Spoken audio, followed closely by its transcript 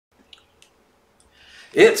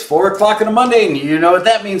It's 4 o'clock on a Monday, and you know what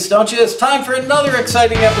that means, don't you? It's time for another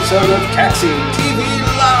exciting episode of Taxi TV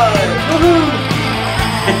Live. Woohoo!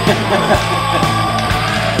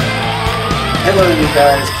 Hello, you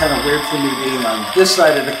guys. Kind of weird for me being on this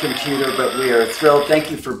side of the computer, but we are thrilled.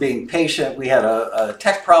 Thank you for being patient. We had a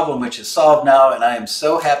tech problem which is solved now, and I am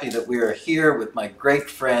so happy that we are here with my great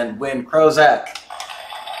friend, Win Krozak.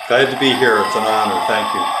 Glad to be here. It's an honor.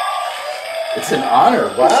 Thank you. It's an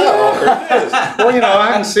honor. Wow. It is. Well, I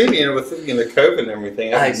haven't seen you with COVID and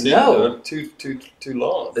everything. I haven't know. Seen you too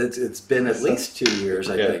long. It's been at least 2 years,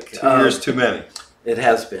 I think. 2 years too many. It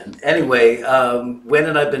has been. Anyway, Win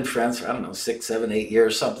and I've been friends for, 6, 7, 8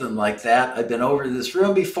 years, something like that. I've been over to this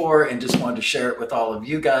room before and just wanted to share it with all of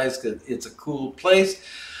you guys because it's a cool place.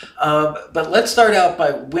 But let's start out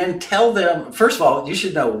by Win. Tell them, first of all, you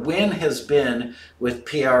should know Win has been with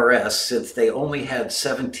PRS since they only had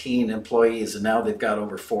 17 employees and now they've got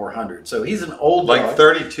over 400. So he's an old dog. Like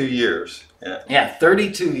 32 years. Yeah,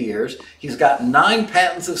 32 years. He's got 9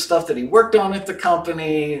 patents of stuff that he worked on at the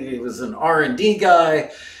company. He was an R&D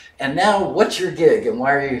guy. And now, what's your gig and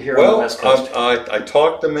why are you here on the West Coast? I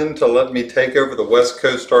talked them into letting me take over the West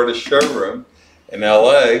Coast Artist Showroom in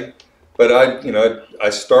LA. But I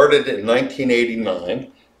started in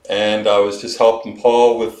 1989, and I was just helping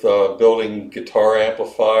Paul with building guitar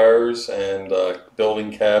amplifiers and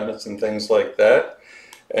building cabinets and things like that.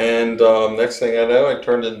 And next thing I know, I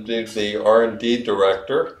turned into the R&D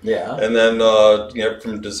director. Yeah. And then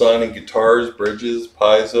from designing guitars, bridges,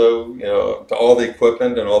 piezo, to all the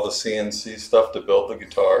equipment and all the CNC stuff to build the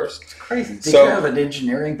guitars. It's crazy. Did you have an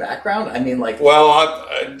engineering background? Well,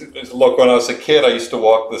 look, when I was a kid, I used to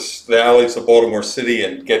walk the alleys of Baltimore City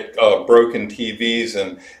and get broken TVs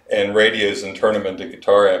and radios and turn them into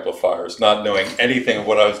guitar amplifiers, not knowing anything of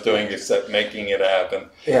what I was doing except making it happen.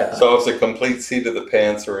 Yeah. So I was a complete seat of the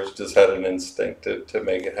pants, or just had an instinct to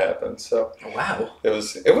make it happen. So wow, it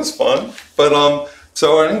was fun. But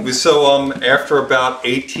after about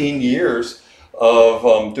 18 years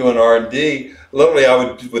of doing R&D, literally I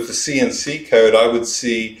would, with the CNC code, I would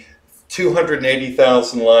see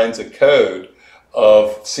 280,000 lines of code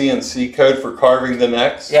of CNC code for carving the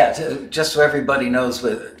necks. Yeah, just so everybody knows,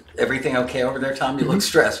 with everything okay over there, Tom? You look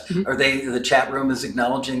stressed. Are the chat room is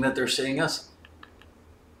acknowledging that they're seeing us?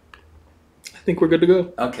 I think we're good to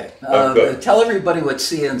go. Okay. Tell everybody what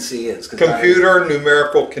CNC is. Computer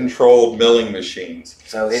numerical controlled milling machines.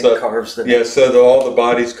 So it carves the necks. Yeah, so all the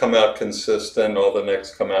bodies come out consistent, all the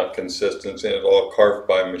necks come out consistent, and it's all carved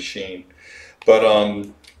by machine. But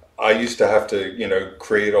I used to have to,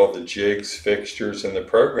 create all the jigs, fixtures, and the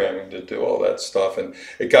programming to do all that stuff. And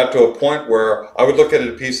it got to a point where I would look at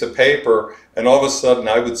a piece of paper, and all of a sudden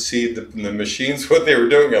I would see the machines, what they were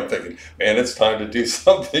doing. I'm thinking, man, it's time to do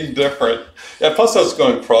something different. Yeah, plus I was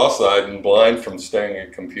going cross-eyed and blind from staring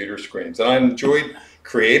at computer screens. And I enjoyed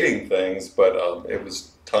creating things, but it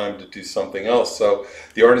was time to do something else. So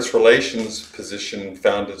the artist relations position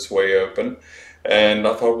found its way open. And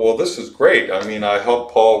I thought, well, this is great. I mean, I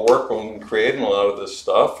helped Paul work on creating a lot of this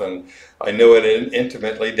stuff, and I know it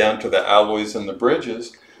intimately down to the alloys and the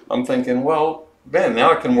bridges. I'm thinking, well, man,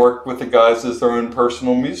 now I can work with the guys as their own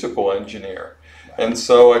personal musical engineer. And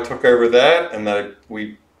so I took over that, and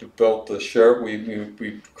we built the show.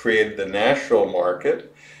 We created the Nashville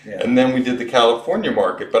market, and then we did the California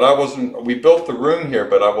market. But we built the room here,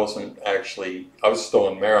 but I was still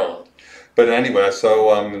in Maryland. But anyway,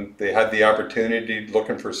 so they had the opportunity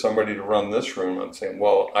looking for somebody to run this room. I'm saying,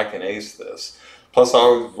 well, I can ace this. Plus, I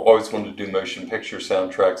always wanted to do motion picture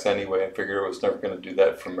soundtracks anyway. I figured I was never going to do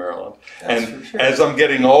that from Maryland. And as I'm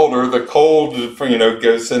getting older, the cold,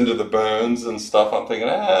 goes into the bones and stuff. I'm thinking,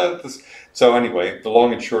 this. So anyway, the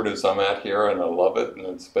long and short is I'm out here and I love it, and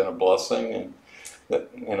it's been a blessing. And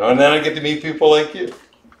and then I get to meet people like you.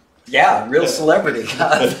 Yeah, real celebrity.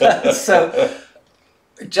 So.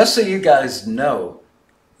 Just so you guys know,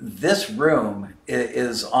 this room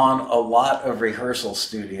is on a lot of rehearsal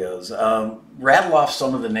studios. Rattle off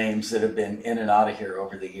some of the names that have been in and out of here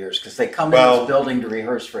over the years, because they come in this building to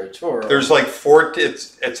rehearse for a tour. There's like 14,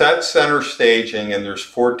 it's at Center Staging, and there's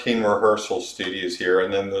 14 rehearsal studios here,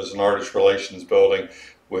 and then there's an artist relations building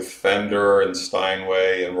with Fender and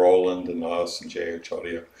Steinway and Roland and us and JH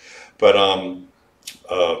Audio. But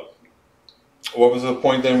what was the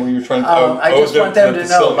point then where you were trying to... I just want them to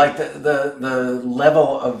know, like, the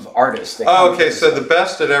level of artists. Okay, so the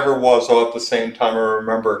best it ever was all at the same time. I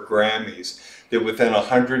remember Grammys. They're within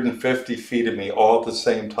 150 feet of me all at the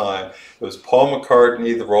same time. It was Paul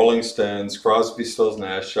McCartney, the Rolling Stones, Crosby, Stills,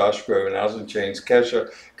 Nash, Josh Groban, Alice Chains, Kesha,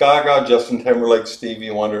 Gaga, Justin Timberlake,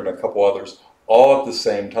 Stevie Wonder, and a couple others, all at the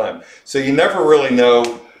same time. So you never really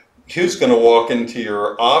know who's going to walk into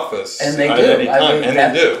your office And they at do. any time? I mean, and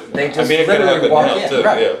that, they do. They just it can literally happen walk now, in. too.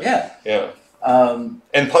 Right. Yeah. Yeah. Yeah.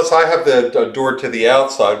 And plus, I have the door to the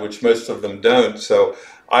outside, which most of them don't. So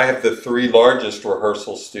I have the 3 largest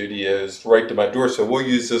rehearsal studios right to my door. So we'll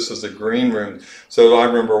use this as a green room. So I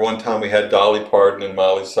remember one time we had Dolly Parton and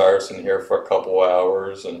Miley Cyrus in here for a couple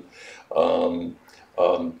hours, and um,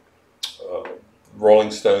 um,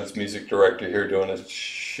 Rolling Stones music director here doing a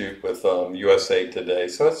shoot with USA Today.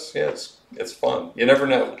 So it's fun. You never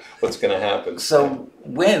know what's going to happen. So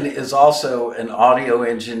Win is also an audio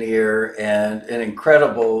engineer and an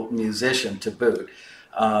incredible musician to boot,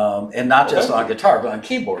 and not just on guitar, but on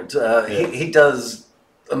keyboards. He does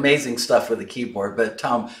amazing stuff with the keyboard. But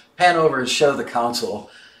Tom, pan over and show the console.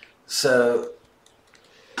 So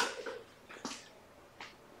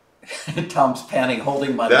Tom's panning,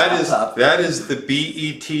 holding my laptop. That is the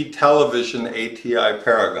BET Television ATI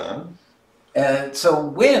Paragon. And so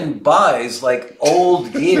Win buys like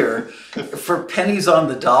old gear for pennies on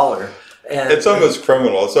the dollar. And it's almost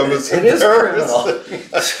criminal. It's almost it is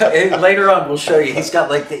criminal. Later on, we'll show you. He's got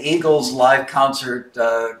like the Eagles live concert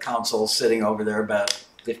console sitting over there about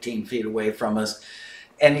 15 feet away from us.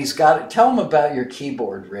 And he's got it. Tell him about your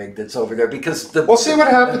keyboard rig that's over there, because well, see what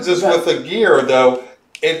happens is with the gear though.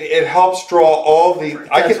 It helps draw all the.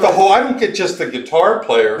 I get the whole. I don't get just the guitar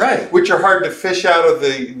players, right, which are hard to fish out of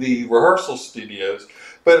the rehearsal studios.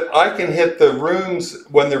 But I can hit the rooms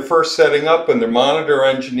when they're first setting up, and their monitor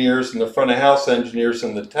engineers and the front of house engineers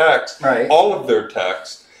and the techs, right, all of their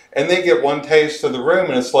techs, and they get one taste of the room,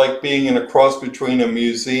 and it's like being in a cross between a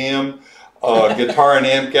museum, guitar and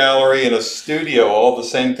amp gallery, and a studio, all the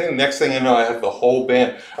same thing. Next thing you know, I have the whole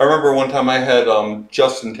band. I remember one time I had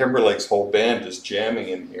Justin Timberlake's whole band just jamming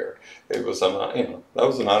in here. It was that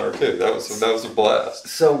was an honor too. That was a blast.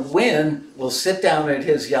 So Win will sit down at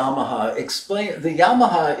his Yamaha. Explain, the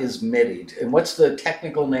Yamaha is MIDI'd, and what's the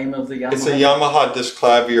technical name of the Yamaha? It's a Yamaha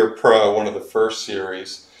Disclavier Pro, one of the first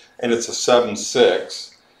series, and it's a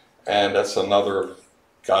 7.6, and that's another,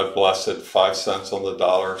 God bless it, 5 cents on the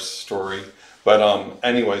dollar story. But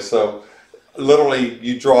anyway, so literally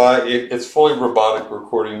you draw it. It's fully robotic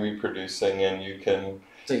recording, reproducing, and you can.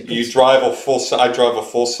 You drive a full. I drive a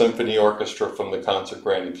full symphony orchestra from the concert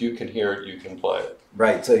grand. If you can hear it, you can play it.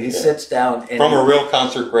 Right. So he sits down and from a real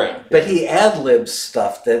concert grand. But he ad-libs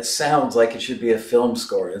stuff that sounds like it should be a film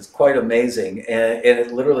score. It's quite amazing, and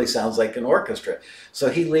it literally sounds like an orchestra. So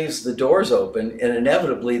he leaves the doors open, and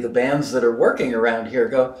inevitably the bands that are working around here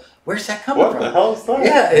go, "Where's that coming from? What the hell is that?"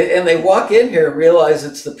 Yeah, and they walk in here and realize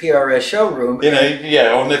it's the PRS showroom.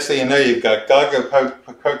 Well, next thing you know, you've got Gaga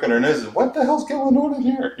poking her noses. What the hell's going on in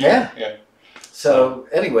here? Yeah. So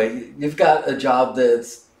anyway, you've got a job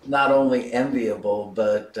that's not only enviable,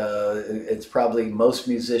 but it's probably most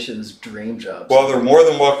musicians' dream job. Well, they're more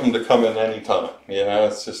than welcome to come in anytime.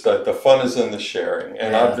 It's just that the fun is in the sharing,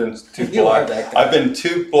 and I've been too blessed. I've been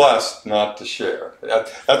too blessed not to share.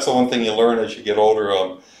 That's the one thing you learn as you get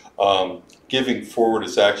older. Giving forward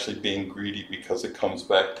is actually being greedy because it comes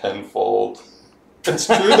back tenfold. It's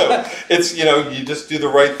true though. It's you just do the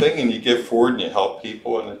right thing and you give forward and you help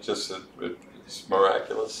people, and it's just it's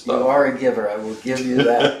miraculous stuff. You are a giver. I will give you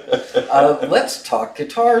that. Let's talk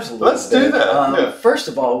guitars a little bit. Let's do that. First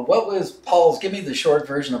of all, what was Paul's? Give me the short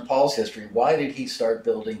version of Paul's history. Why did he start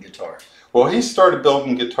building guitars? Well, he started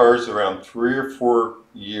building guitars around 3 or 4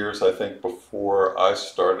 years, I think, before I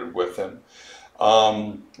started with him.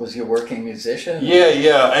 Was he a working musician?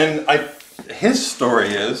 Yeah, and his story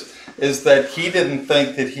is that he didn't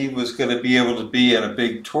think that he was going to be able to be in a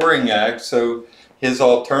big touring act, so his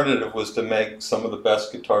alternative was to make some of the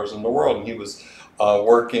best guitars in the world, and he was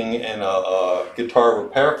working in a guitar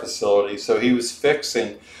repair facility, so he was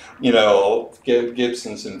fixing,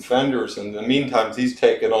 Gibsons and Fenders, and in the meantime, he's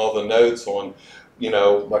taking all the notes on,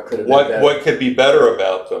 what could be better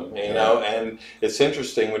about them, and it's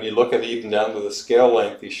interesting when you look at it even down to the scale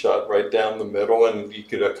length. He shot right down the middle, and you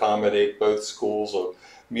could accommodate both schools of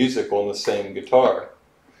music on the same guitar,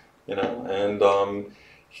 and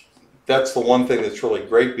that's the one thing that's really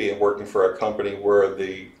great working for a company where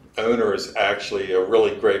the owner is actually a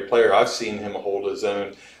really great player. I've seen him hold his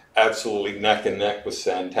own absolutely neck and neck with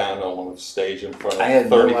Santana on stage in front of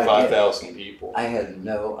 35,000 people. I had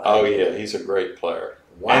no idea. Oh yeah, he's a great player.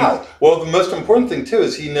 Wow. And, well, the most important thing too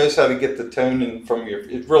is he knows how to get the tone in from your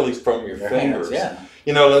fingers. Hands, yeah.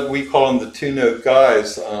 Like we call them the 2-note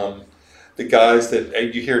guys. The guys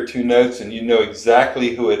that you hear 2 notes and you know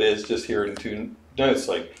exactly who it is just hearing 2 notes,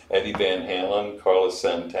 like Eddie Van Halen, Carlos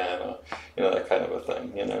Santana, that kind of a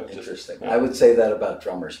thing. Interesting. I would say that about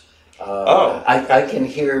drummers. I can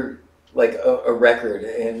hear like a record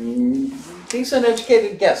and decent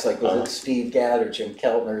educated guess, like was it Steve Gadd or Jim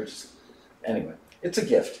Keltner's? Anyway, it's a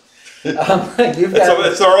gift. You've got,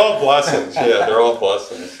 they're all blessings. Yeah, they're all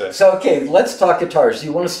blessings. Yeah. So okay, let's talk guitars. Do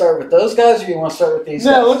you want to start with those guys, or you want to start with these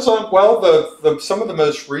guys? No, let's. Well, some of the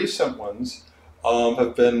most recent ones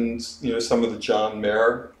have been, some of the John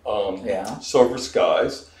Mayer Silver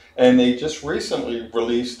Skies, and they just recently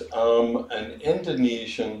released an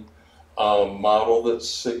Indonesian model that's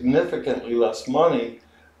significantly less money,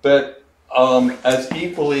 but as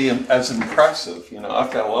equally as impressive.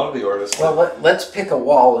 I've got a lot of the artists. Well, let's pick a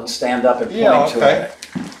wall and stand up and point to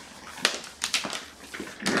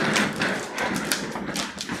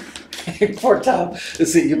it. Poor Tom.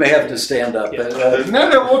 See, you may have to stand up. Yeah. But,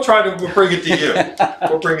 no, we'll bring it to you.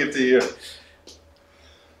 We'll bring it to you.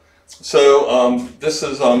 So this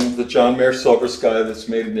is the John Mayer Silver Sky that's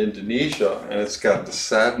made in Indonesia, and it's got the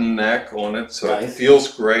satin neck on it, so It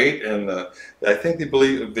feels great. And I think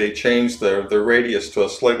they changed their radius to a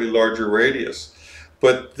slightly larger radius.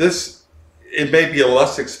 But it may be a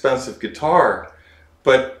less expensive guitar,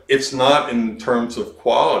 but it's not in terms of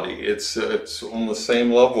quality. It's on the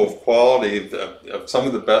same level of quality of some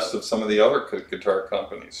of the best of some of the other guitar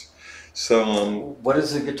companies. So what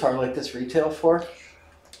does a guitar like this retail for?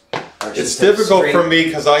 It's difficult for me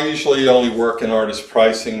because I usually only work in artist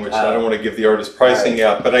pricing, which I don't want to give the artist pricing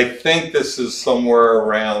out. But I think this is somewhere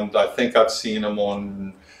around. I think I've seen them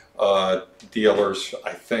on dealers.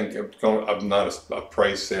 I think I'm not a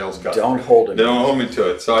price sales guy. Don't hold it. They don't hold me to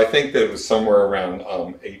it. So I think that it was somewhere around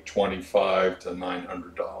 $825 to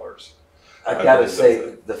 $900. I've got to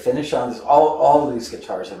say the finish on this. All of these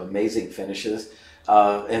guitars have amazing finishes,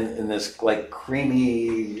 and this like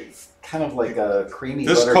creamy. Kind of like a creamy.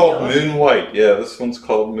 This is called Moon White. Yeah, this one's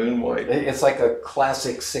called Moon White. It's like a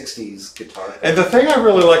classic '60s guitar. And the thing I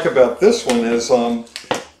really like about this one is, some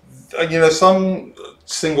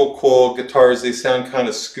single coil guitars, they sound kind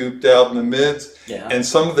of scooped out in the mids. Yeah. And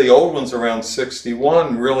some of the old ones around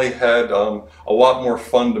 '61 really had a lot more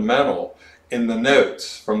fundamental in the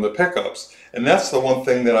notes from the pickups. And that's the one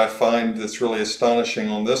thing that I find that's really astonishing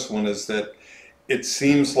on this one is that it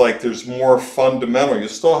seems like there's more fundamental. You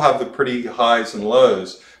still have the pretty highs and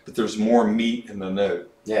lows, but there's more meat in the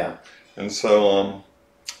note. Yeah. And so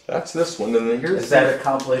that's this one. And then here's is that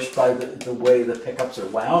accomplished by the way the pickups are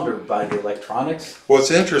wound or by the electronics? Well,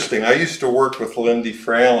 it's interesting. I used to work with Lindy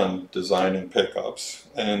Fralin designing pickups.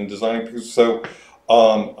 So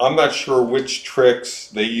I'm not sure which tricks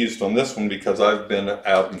they used on this one because I've been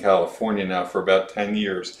out in California now for about 10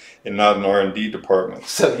 years and not an R&D department.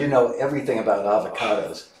 So you know everything about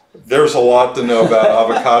avocados. There's a lot to know about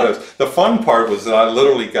avocados. The fun part was that I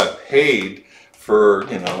literally got paid for,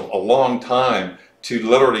 a long time to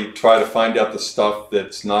literally try to find out the stuff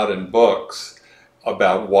that's not in books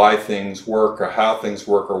about why things work or how things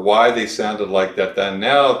work or why they sounded like that then.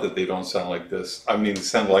 Now that they don't sound like this. I mean, they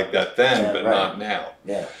sound like that then, but not now.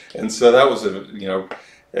 Yeah. And so that was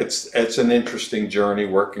it's an interesting journey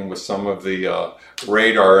working with some of the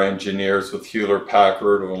radar engineers with Hewlett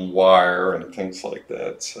Packard on wire and things like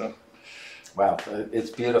that. So. Wow,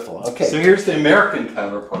 it's beautiful. Okay. So here's the American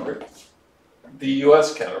counterpart, the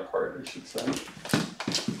U.S. counterpart, I should say.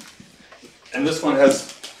 And this one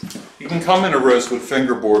you can come in a rosewood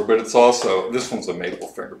fingerboard, but this one's a maple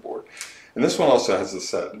fingerboard. And this one also has a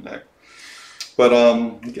satin neck. But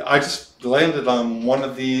I just landed on one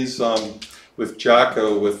of these with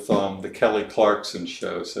Jocko with the Kelly Clarkson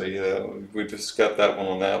show. So yeah, we just got that one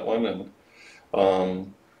on that one. And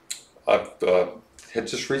I've had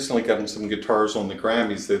just recently gotten some guitars on the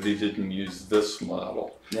Grammys that they didn't use this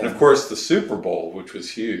model. Yeah. And of course the Super Bowl, which was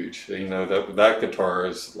huge. That guitar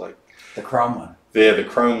is like... The chrome one. Yeah, the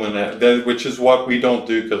chrome one, which is what we don't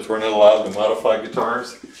do because we're not allowed to modify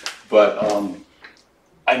guitars. But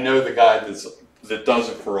I know the guy that does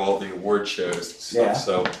it for all the award shows and stuff. Yeah.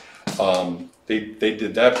 So they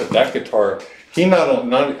did that, but that guitar, I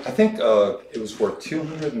think it was worth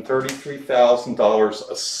 $233,000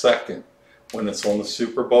 a second when it's on the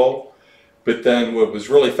Super Bowl. But then what was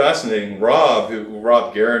really fascinating, Rob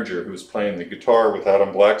Gehringer, who was playing the guitar with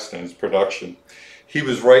Adam Blackstone's production, he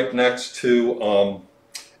was right next to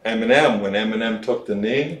Eminem when Eminem took the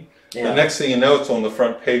knee. Yeah. The next thing you know, it's on the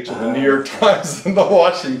front page of the New York Times and the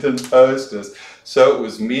Washington Post. So it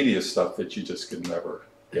was media stuff that you just could never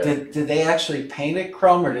get. Did they actually paint it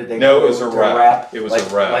chrome or did they? No, it was a wrap. It was a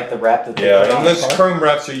wrap. Like the wrap that they put on. And those chrome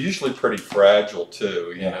wraps are usually pretty fragile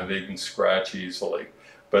too. You know, they can scratch easily.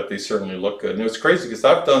 but they certainly look good. And it was crazy because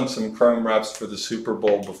I've done some chrome wraps for the Super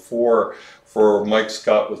Bowl before for Mike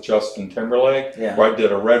Scott with Justin Timberlake, Yeah. where I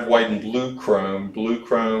did a red, white, and blue chrome,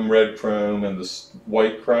 red chrome, and this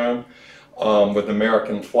white chrome with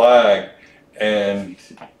American flag. And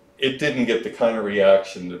it didn't get the kind of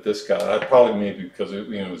reaction that this got. I probably maybe because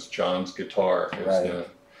it, it was John's guitar. It was, Right.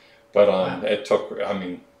 but it took. I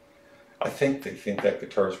mean, I think they think that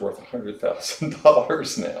guitar is worth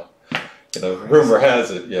 $100,000 now. Rumor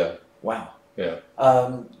has it. Yeah. Wow. Yeah.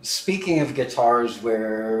 Speaking of guitars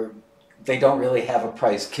where they don't really have a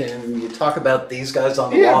price, can you talk about these guys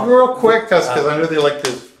on the wall? Yeah, real quick, because I know they like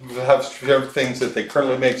to have things that they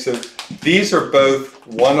currently make. So these are both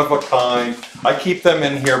one of a kind. I keep them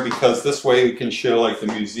in here because this way we can show like the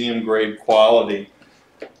museum grade quality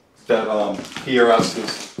that PRS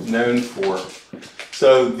is known for.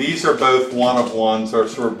 So these are both one of ones, or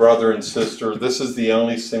sort of brother and sister. This is the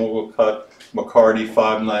only single cut McCarty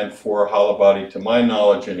 594 hollow body to my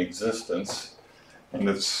knowledge in existence, and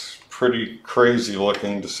it's pretty crazy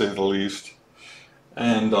looking to say the least,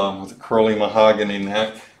 and with a curly mahogany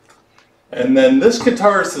neck. And then this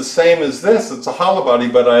guitar is the same as this. It's a hollow body,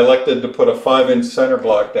 but I elected to put a 5-inch center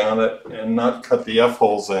block down it and not cut the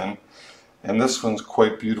F-holes in. And this one's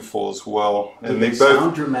quite beautiful as well. And they both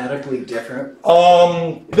sound dramatically different.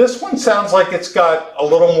 This one sounds like it's got a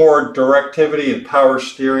little more directivity and power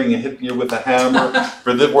steering and hitting you with a hammer.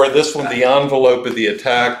 Where this one, the envelope of the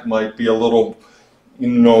attack might be a little,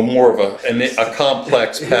 more of a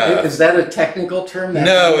complex path. Is that a technical term?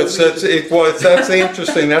 No, that's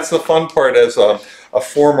interesting. That's the fun part as a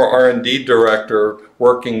former R&D director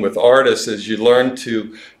working with artists, is you learn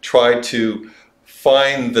to try to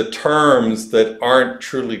find the terms that aren't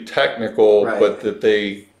truly technical, right, but that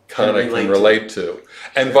they kind of can relate to.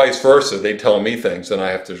 And vice versa. They tell me things and I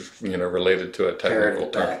have to, relate it to a technical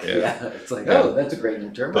term. Yeah. It's like, oh, that's a great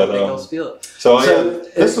new term. But, I think I'll steal it. So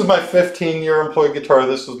this is my 15-year employee guitar.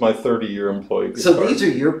 This was my 30-year employee guitar. So these are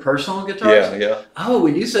your personal guitars? Yeah. Oh,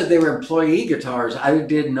 when you said they were employee guitars, I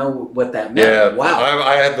didn't know what that meant. Yeah. Wow.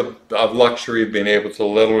 I had the luxury of being able to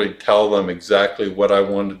literally tell them exactly what I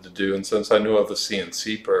wanted to do. And since I knew all the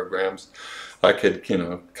CNC programs, I could,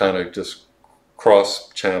 kind of just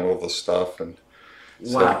cross-channel the stuff. And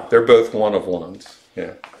so wow. They're both one of ones.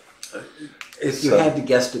 Yeah. If you had to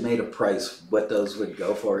guesstimate a price, what those would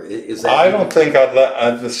go for, is that? I don't think I'd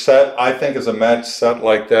let the set. I think as a match set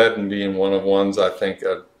like that and being one of ones, I think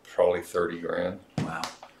probably 30 grand. Wow.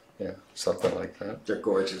 Yeah, something like that. They're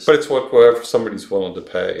gorgeous. But it's whatever somebody's willing to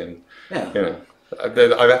pay, and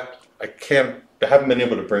I haven't been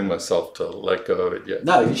able to bring myself to let go of it yet.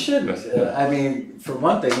 No, you shouldn't. I mean, for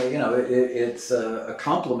one thing, it's a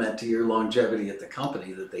compliment to your longevity at the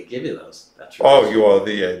company that they give you those. That's right. Oh, you are.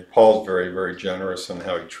 Paul's very, very generous in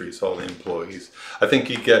how he treats all the employees. I think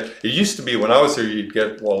it used to be when I was there, you'd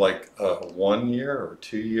get, like a 1 year or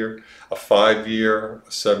 2 year, a 5 year,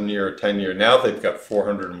 a 7 year, a 10 year. Now they've got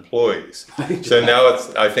 400 employees. So now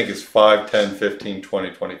I think it's 5, 10, 15, 20,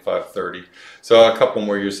 25, 30. So a couple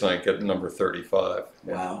more years and I get number 35.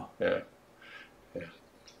 Wow. Yeah.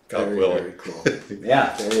 God willing. Very cool.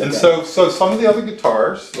 Yeah. And so some of the other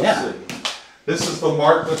guitars. Let's see. This is the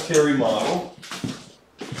Mark Lettieri model,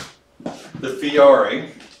 the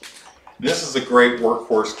Fiore. This is a great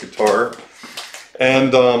workhorse guitar.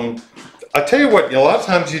 And I tell you what, a lot of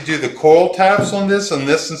times you do the coil taps on this, and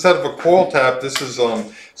this, instead of a coil tap, this is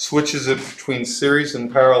switches it between series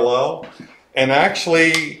and parallel. And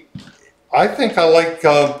actually, I think I like,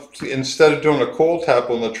 instead of doing a coil tap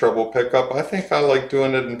on the treble pickup, I think I like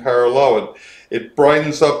doing it in parallel. It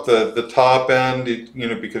brightens up the top end,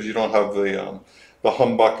 because you don't have the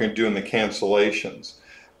humbucker doing the cancellations.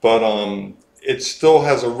 But it still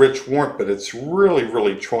has a rich warmth, but it's really,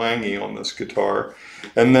 really twangy on this guitar.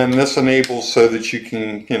 And then this enables so that you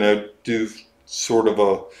can, do sort of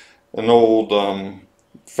an old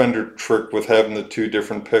Fender trick with having the two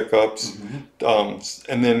different pickups. Mm-hmm.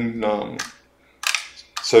 And then,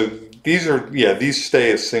 so these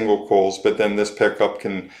stay as single coils, but then this pickup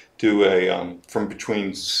can do a from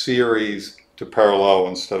between series to parallel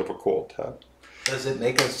instead of a coil tap. Does it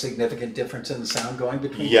make a significant difference in the sound going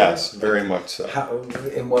between? Yes, very much so. How,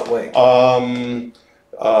 in what way?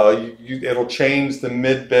 It'll change the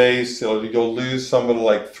mid bass. You'll lose some of the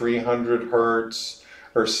like 300 hertz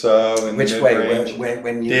or so in Which the way? mid-range.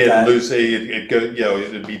 When you lose it go,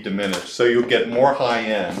 it'd be diminished. So you'll get more high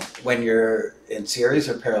end when you're in series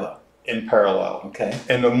or parallel. In parallel. Okay.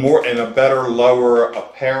 And a better lower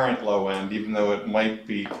apparent low end, even though it might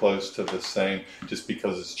be close to the same, just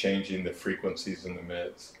because it's changing the frequencies in the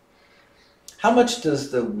mids. How much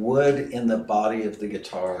does the wood in the body of the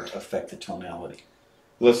guitar affect the tonality?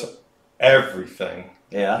 Listen, everything.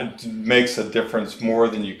 Yeah. It makes a difference more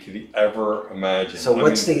than you could ever imagine. So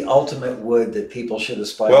what's the ultimate wood that people should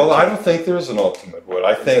aspire well, to? I don't think there's an ultimate wood.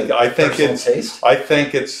 I think taste?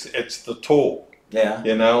 it's the tool. Yeah.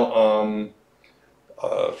 You know,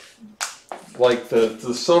 like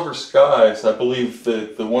the silver skies. I believe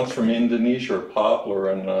the ones from Indonesia are poplar,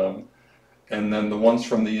 and then the ones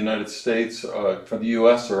from the United States, from the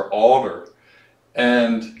U.S. are alder,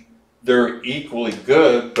 and they're equally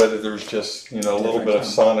good, but there's just, a little bit of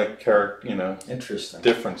sonic character, Interesting.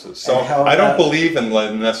 differences. So And I don't believe in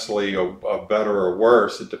necessarily a better or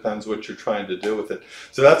worse. It depends what you're trying to do with it.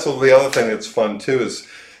 So that's the other thing that's fun too, is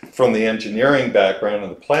from the engineering background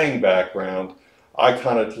and the playing background, I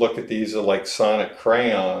kind of look at these as like sonic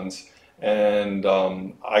crayons, and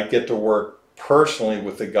I get to work personally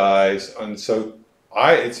with the guys, and so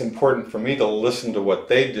it's important for me to listen to what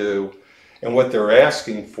they do and what they're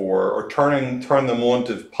asking for, or turn them on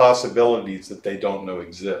to possibilities that they don't know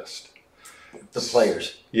exist. The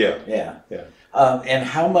players. Yeah. Yeah. Yeah. And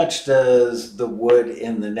how much does the wood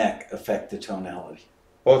in the neck affect the tonality?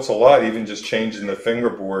 Well, it's a lot, even just changing the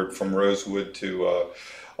fingerboard from rosewood to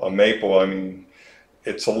a maple. I mean,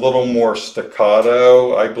 it's a little more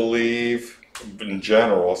staccato, I believe, in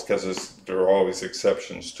general, because there are always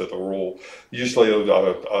exceptions to the rule. Usually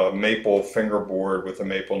a maple fingerboard with a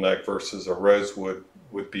maple neck versus a rosewood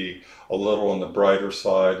would be a little on the brighter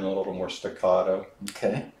side and a little more staccato.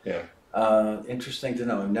 Okay. Yeah. Interesting to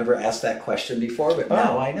know. I've never asked that question before, but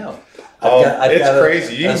now I know. I've got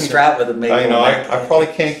crazy. A Strat with a maple neck. I probably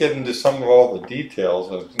can't get into some of all the details,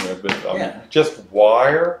 but just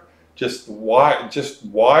wire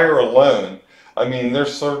alone. I mean,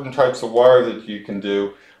 there's certain types of wire that you can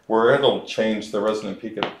do where it'll change the resonant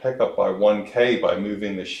pickup by 1K by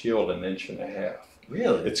moving the shield 1.5 inches.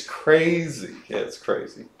 Really? It's crazy. Yeah, it's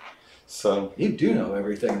crazy. So you do know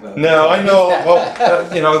everything about it. No, I know.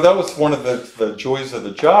 Well, that was one of the joys of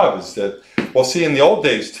the job, is that, well, see, in the old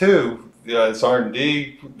days too, as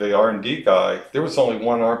R&D, the R&D guy, there was only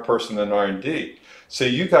one person in R&D. So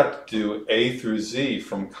you got to do A through Z,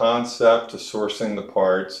 from concept to sourcing the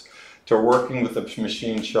parts, to working with the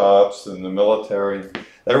machine shops and the military.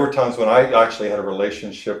 There were times when I actually had a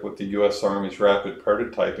relationship with the U.S. Army's Rapid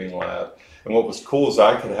Prototyping Lab. And what was cool is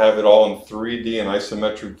I could have it all in 3D and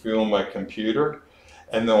isometric view on my computer,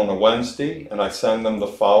 and then on a Wednesday, and I send them the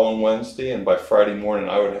following Wednesday, and by Friday morning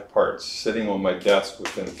I would have parts sitting on my desk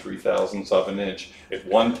within 0.003 of an inch at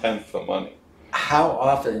 1/10 the money. How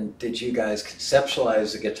often did you guys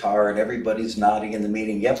conceptualize the guitar and everybody's nodding in the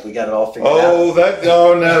meeting? Yep, we got it all figured out.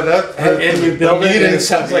 And you build it and it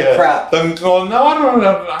sounds like crap. Well, no,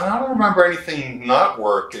 I don't remember anything not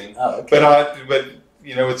working. Oh, okay. But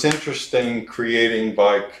it's interesting creating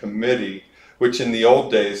by committee, which in the old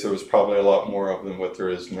days there was probably a lot more of than what there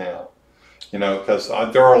is now. Because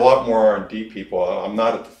there are a lot more R&D people. I'm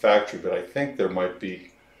not at the factory, but I think there might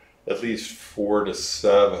be at least 4 to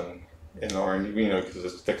 7 in R&D,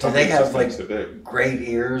 because the company is so big. Great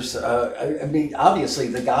ears? I mean, obviously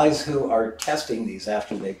the guys who are testing these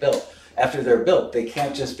after they're built, they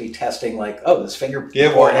can't just be testing like, oh, this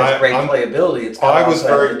fingerboard has great playability. It's got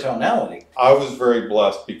also the tonality. I was very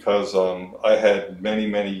blessed because I had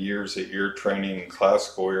many years of ear training and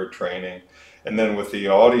classical ear training, and then with the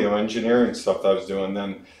audio engineering stuff that I was doing,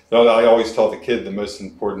 then I always tell the kid the most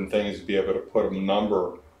important thing is to be able to put a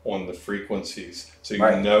number on the frequencies, so you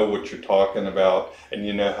know what you're talking about and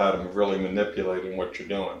you know how to really manipulate in what you're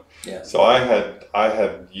doing. Yeah. So I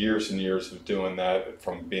had years and years of doing that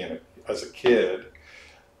from being as a kid,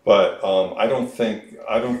 but I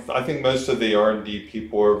think most of the R&D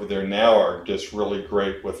people over there now are just really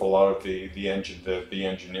great with a lot of the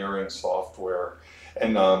engineering software,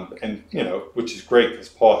 and which is great because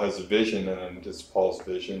Paul has a vision, and it's Paul's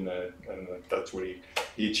vision, and that's what he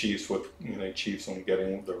achieves achieves on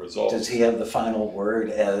getting the results. Does he have the final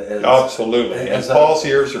word? Absolutely. And Paul's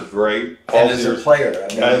ears are great. As a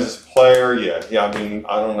player, yeah. I mean,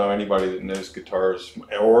 I don't know anybody that knows guitars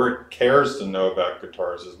or cares to know about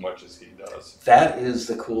guitars as much as he does. That is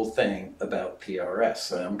the cool thing about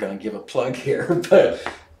PRS. I'm going to give a plug here, but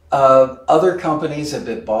other companies have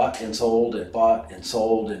been bought and sold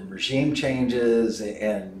and regime changes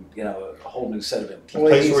and a whole new set of employees. A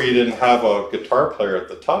place where you didn't have a guitar player at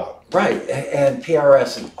the top. Right, and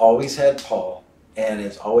PRS has always had Paul, and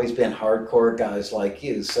it's always been hardcore guys like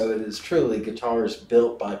you. So it is truly guitars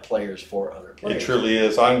built by players for other players. It truly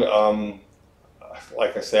is. I'm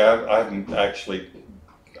like I say, I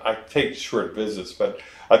take short visits, but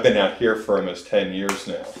I've been out here for almost 10 years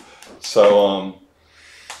now. So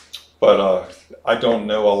But I don't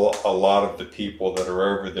know a lot of the people that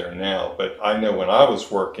are over there now. But I know when I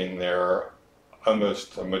was working there,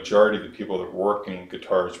 almost a majority of the people that were working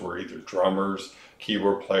guitars were either drummers,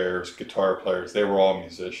 keyboard players, guitar players. They were all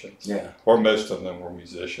musicians. Yeah. Or most of them were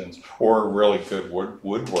musicians, or really good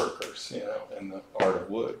woodworkers, you know, in the art of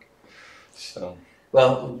wood. So.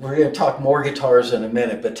 Well, we're going to talk more guitars in a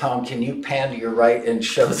minute, but Tom, can you pan to your right and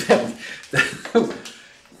show them?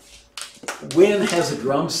 Win has a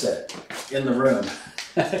drum set in the room.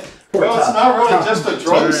 Well, it's not really just a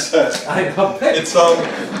drum set. I know. It's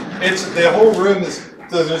the whole room is.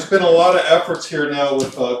 There's been a lot of efforts here now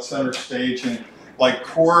with Center Stage, and like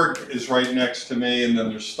Korg is right next to me, and then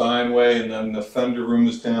there's Steinway, and then the Fender room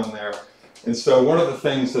is down there. And so one of the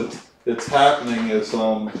things that's happening is a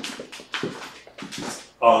lot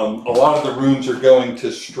of the rooms are going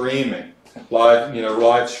to streaming,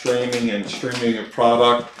 live streaming and streaming of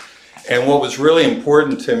product. And what was really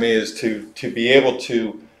important to me is to be able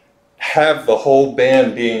to have the whole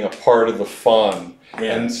band being a part of the fun.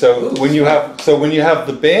 Yeah. And so when you have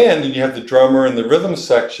the band and you have the drummer and the rhythm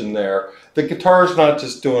section there, the guitar's not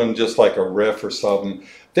just doing just like a riff or something.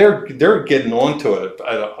 They're getting onto it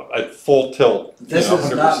at full tilt. This is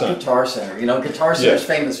not Guitar Center. You know, Guitar Center is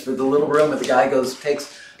famous for the little room where the guy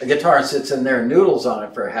takes a guitar and sits in there and noodles on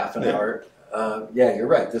it for half an hour. Yeah, you're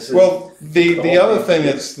right. This is the other thing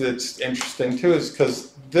that's interesting too is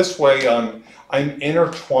because this way I'm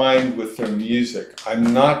intertwined with their music.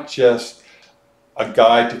 I'm not just a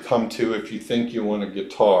guy to come to if you think you want a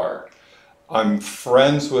guitar. I'm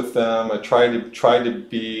friends with them. I try to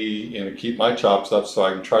be, keep my chops up so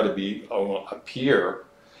I can try to be a peer,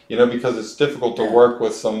 because it's difficult to work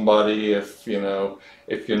with somebody if you're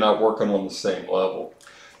not working on the same level.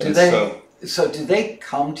 So do they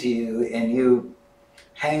come to you and you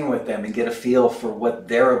hang with them and get a feel for what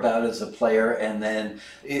they're about as a player? And then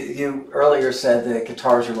you earlier said that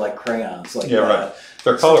guitars are like crayons. Like right.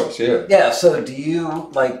 They're colors, Yeah, so do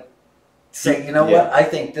you say, what, I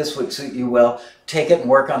think this would suit you well, take it and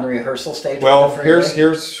work on the rehearsal stage? Well,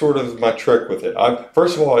 here's sort of my trick with it.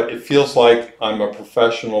 First of all, it feels like I'm a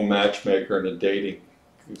professional matchmaker in a dating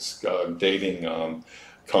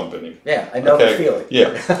company. Yeah, I know the feeling.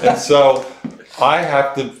 Yeah, and so I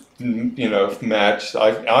have to, match.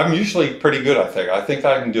 I'm usually pretty good, I think. I think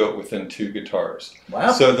I can do it within 2 guitars.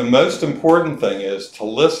 Wow. So the most important thing is to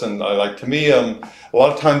listen. To me, a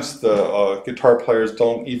lot of times the guitar players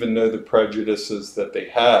don't even know the prejudices that they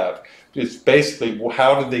have. It's basically,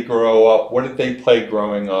 how did they grow up? What did they play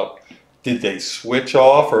growing up? Did they switch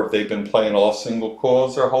off, or have they been playing all single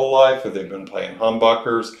coils their whole life? Have they been playing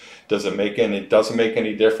humbuckers? Doesn't make any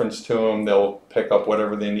difference to them. They'll pick up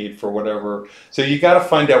whatever they need for whatever. So you got to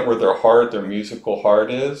find out where their musical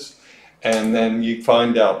heart is, and then you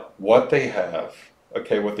find out what they have.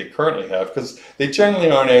 Okay, what they currently have, because they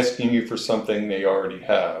generally aren't asking you for something they already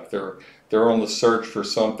have. They're on the search for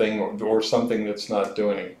something or something that's not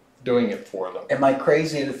doing it for them. Am I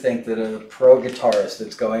crazy to think that a pro guitarist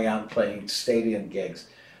that's going out and playing stadium gigs,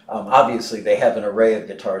 obviously they have an array of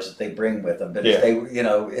guitars that they bring with them, but if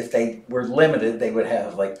they were limited, they would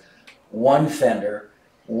have like 1 Fender,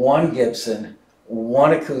 1 Gibson,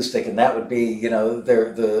 1 acoustic, and that would be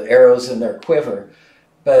the arrows in their quiver.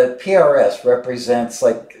 But PRS represents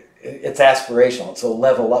it's aspirational. It's a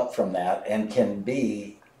level up from that and can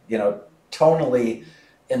be tonally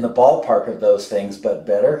in the ballpark of those things, but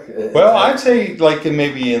better. Well, I'd say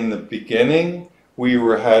maybe in the beginning we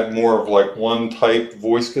had more of 1 type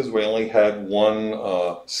voice, because we only had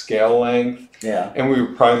 1 scale length. Yeah. And we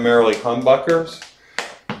were primarily humbuckers.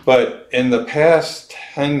 But in the past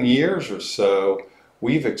 10 years or so,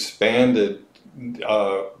 we've expanded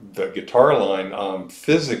the guitar line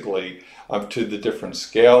physically up to the different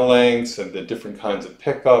scale lengths and the different kinds of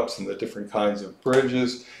pickups and the different kinds of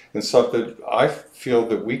bridges and stuff that I feel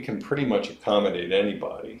that we can pretty much accommodate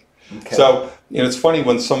anybody. Okay. So it's funny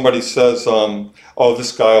when somebody says, "Oh,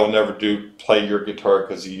 this guy will never play your guitar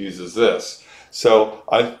because he uses this." So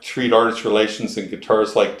I treat artist relations and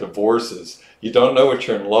guitars like divorces. You don't know what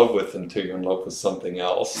you're in love with until you're in love with something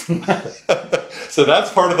else. So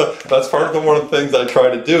that's part of one of the things I try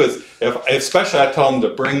to do is, especially I tell them to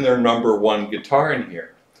bring their number 1 guitar in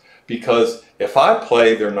here, because if I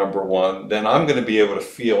play their number 1, then I'm going to be able to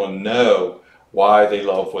feel and know why they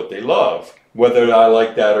love what they love. Whether I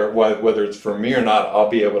like that or whether it's for me or not, I'll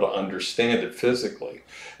be able to understand it physically.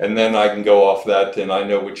 And then I can go off that and I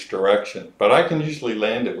know which direction. But I can usually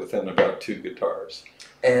land it within about 2 guitars.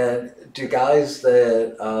 And do guys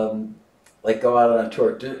that go out on a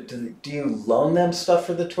tour, do you loan them stuff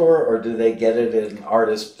for the tour, or do they get it at an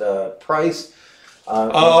artist price?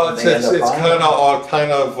 It's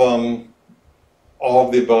all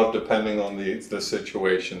of the above, depending on the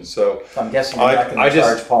situation. So I'm guessing you're not going to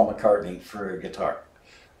charge Paul McCartney for a guitar.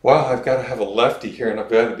 Well, I've got to have a lefty here, and I've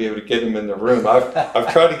got to be able to get him in the room.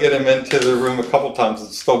 I've tried to get him into the room a couple times. I'm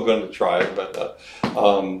still going to try it, but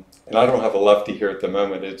and I don't have a lefty here at the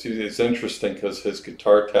moment. It's interesting because his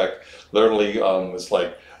guitar tech literally was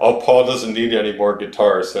like, "Oh, Paul doesn't need any more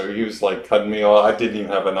guitars," so he was like cutting me off. I didn't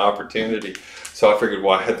even have an opportunity, so I figured,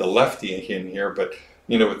 well, I had the lefty in here, but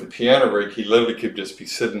you know, with the piano rig, he literally could just be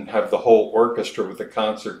sitting and have the whole orchestra with the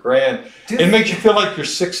concert grand. Dude, it makes you feel like you're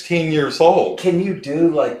 16 years old. Can you do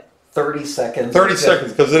like 30 seconds? 30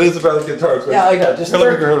 seconds, because it is about the guitar. Yeah, I know. Just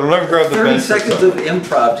let me grab the 30 seconds of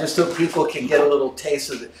improv, just so people can get a little taste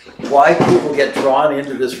of why people get drawn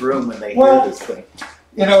into this room when they hear this thing.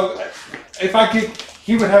 You know, if I could,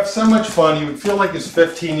 he would have so much fun. He would feel like he's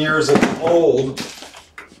 15 years old.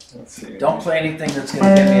 Let's see. Don't play anything that's going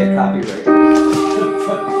to get me a copyright.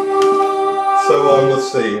 So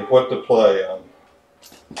let's see what to play.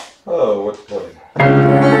 What to play?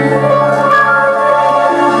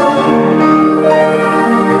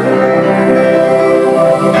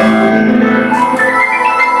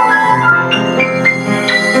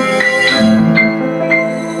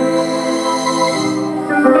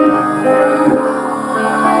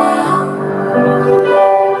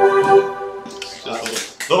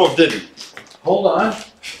 Little ditty. Hold on.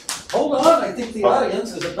 Hold on. I think the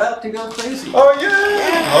audience is about to go crazy. Oh,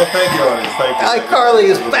 yeah. Oh, thank you, audience. Thank you. iCarly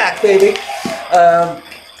is back, baby.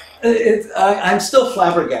 I'm still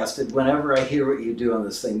flabbergasted whenever I hear what you do on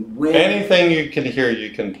this thing. Anything you can hear,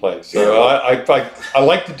 you can play. So I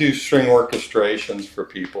like to do string orchestrations for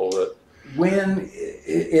people that. Wynn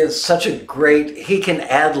is such a great, he can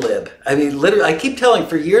ad-lib. I mean, literally, I keep telling,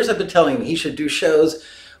 for years I've been telling him he should do shows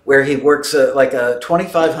where he works like a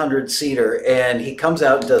 2,500 seater and he comes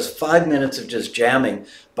out and does 5 minutes of just jamming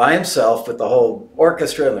by himself with the whole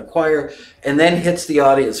orchestra and the choir, and then hits the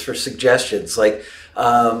audience for suggestions like,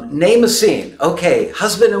 name a scene. Okay,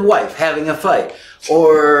 husband and wife having a fight,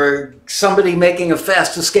 or somebody making a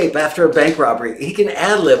fast escape after a bank robbery. He can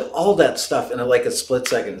ad-lib all that stuff in like a split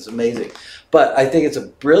second. It's amazing. But I think it's a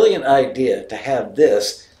brilliant idea to have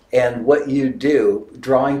this and what you do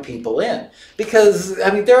drawing people in. Because,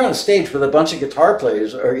 I mean, they're on a stage with a bunch of guitar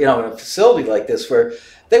players, or, you know, in a facility like this where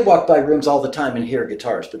they walk by rooms all the time and hear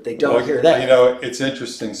guitars, but they don't hear that. You know, it's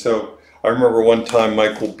interesting. So I remember one time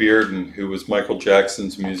Michael Bearden, who was Michael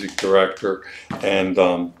Jackson's music director, and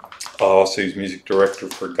also he's music director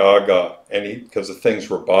for Gaga, and because the thing's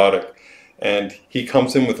robotic, and he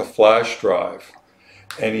comes in with a flash drive,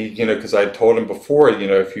 and he, you know, because I told him before, you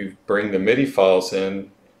know, if you bring the MIDI files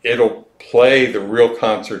in, it'll play the real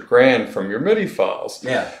concert grand from your MIDI files.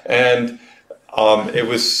 Yeah. And it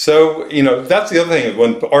was so, you know, that's the other thing.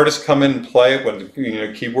 When artists come in and play it, when, you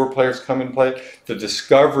know, keyboard players come and play it, the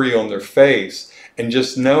discovery on their face, and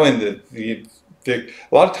just knowing that a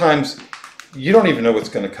lot of times you don't even know what's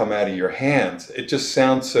going to come out of your hands. It just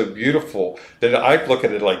sounds so beautiful that I look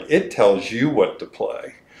at it like it tells you what to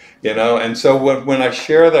play, you know. And so when I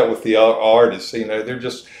share that with the artists, you know, they're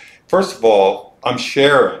just, first of all, I'm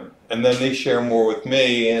sharing, and then they share more with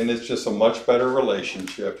me, and it's just a much better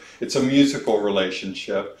relationship. It's a musical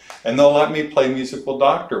relationship, and they'll let me play musical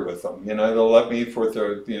doctor with them. You know, they'll let me, for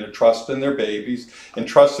their, you know, trust in their babies and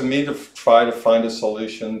trust in me to try to find a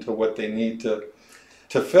solution to what they need to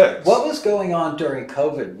fix. What was going on during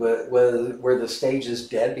COVID? Were the stages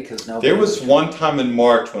dead because nobody? There was one time in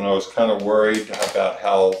March when I was kind of worried about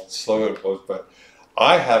how slow it was, but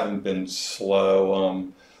I haven't been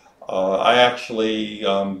slow. I actually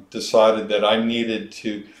decided that I needed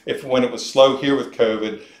to, when it was slow here with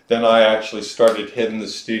COVID, then I actually started hitting the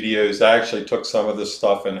studios. I actually took some of this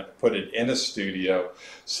stuff and put it in a studio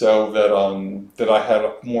so that I had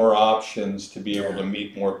more options to be able to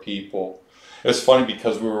meet more people. It's funny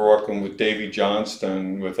because we were working with Davy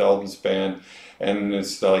Johnstone with Elton's band, and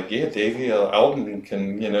it's like, yeah, Davy Elton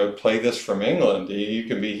can, you know, play this from England. You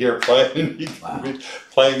can be here playing, you can be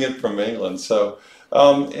playing it from England. So.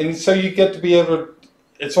 And so you get to be able to,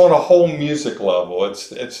 it's on a whole music level.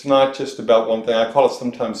 It's not just about one thing. I call it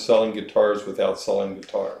sometimes selling guitars without selling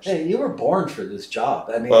guitars. Hey, you were born for this job.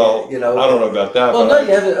 I mean, well, you know. I don't know about that. Well, no,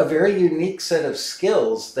 you have a very unique set of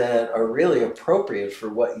skills that are really appropriate for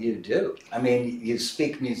what you do. I mean, you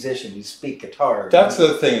speak musician, you speak guitar. That's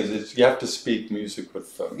the thing is you have to speak music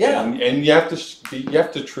with them. Yeah. And you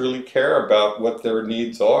have to truly care about what their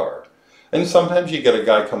needs are. And sometimes you get a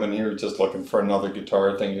guy coming here just looking for another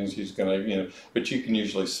guitar, thinking he's going to, you know, but you can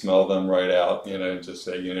usually smell them right out, you know, and just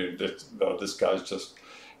say, you know, this guy's just,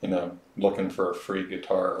 you know, looking for a free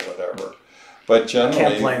guitar or whatever. But generally,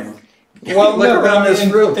 Can't blame them. well, Look no, but around I mean,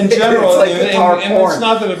 this room. in general, It's like and guitar porn. it's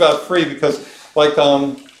nothing about free because, like,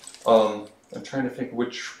 I'm trying to think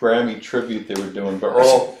which Grammy tribute they were doing, but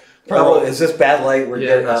Earl. Probably, is this bad light we're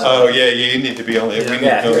getting? Oh yeah, you need to be on it. We need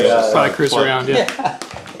Yeah, to yeah, know. Probably cruise around, yeah.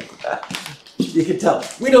 You can tell.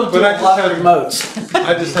 We don't do But I a just lot of had- remotes.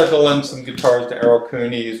 I just had to lend some guitars to Errol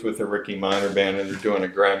Cooney's with the Ricky Minor Band, and they're doing a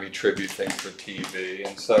Grammy tribute thing for TV.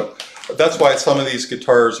 And so that's why some of these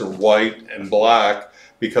guitars are white and black,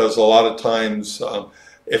 because a lot of times,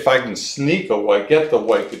 if I can sneak get the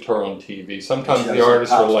white guitar on TV, sometimes Shows the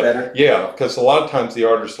artists it are pops like, better? yeah, because a lot of times the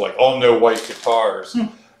artists are like, oh, no white guitars.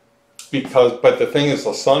 But the thing is,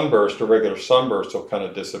 a regular sunburst will kind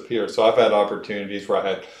of disappear. So I've had opportunities where I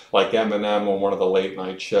had like Eminem on one of the late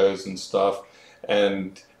night shows and stuff,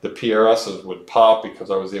 and the PRSs would pop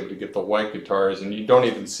because I was able to get the white guitars, and you don't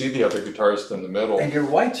even see the other guitarist in the middle. And your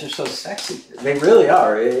whites are so sexy. They really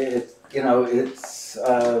are. It's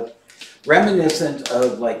reminiscent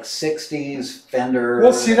of like 60s Fender.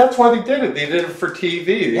 Well, see, that's why they did it. They did it for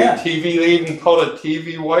TV. Yeah. TV, they even called it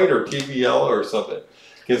TV white or TV yellow or something.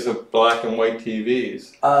 Gives it black and white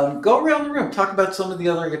TVs. Go around the room. Talk about some of the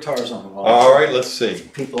other guitars on the wall. All right, let's see.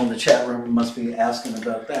 People in the chat room must be asking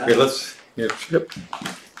about that. Here,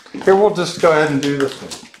 Here, we'll just go ahead and do this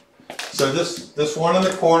one. So this one in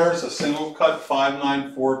the corner is a single cut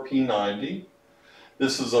 594 P90.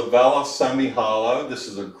 This is a Vela semi-hollow. This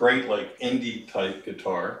is a great like indie type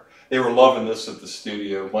guitar. They were loving this at the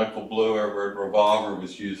studio. Michael Blue over at Revolver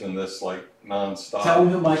was using this like non-stop. Tell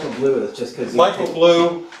them who Michael Blue is, just because. Michael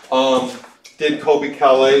Blue did Colby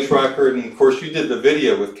Calais' record, and of course you did the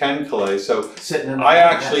video with Ken Calais. So Sitting in I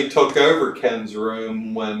actually took over Ken's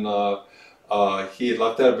room when he had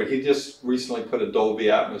left out, but he just recently put a Dolby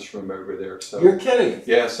Atmos room over there. So You're kidding.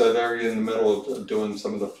 yeah, so they're in the middle of doing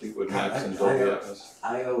some of the Fleetwood Macs and Dolby Atmos.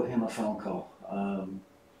 I owe him a phone call.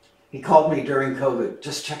 He called me during COVID,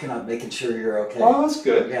 just checking out, making sure you're okay. Oh, that's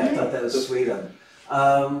good. Yeah, I thought that was sweet of him.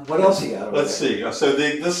 What else you got over Let's there? see. So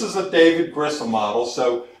this is a David Grissom model.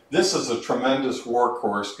 So this is a tremendous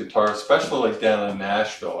workhorse guitar, especially like down in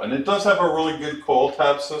Nashville. And it does have a really good coil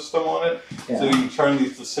tab system on it. Yeah. So you can turn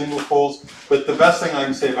these to single coils. But the best thing I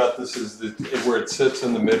can say about this is where it sits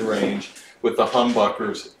in the mid-range with the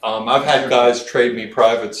humbuckers. I've had guys trade me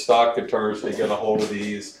private stock guitars to get a hold of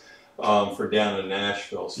these for down in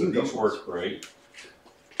Nashville. So these work great.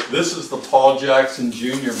 This is the Paul Jackson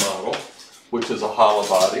Jr. model, which is a hollow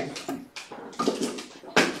body.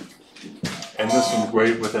 And this one's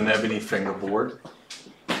great with an ebony fingerboard.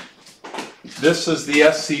 This is the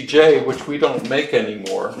SCJ, which we don't make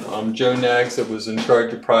anymore. Joe Nags, that was in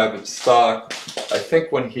charge of private stock, I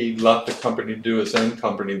think when he left the company to do his own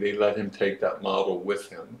company, they let him take that model with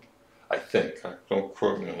him. I think. Don't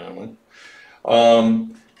quote me on that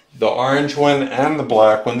one. The orange one and the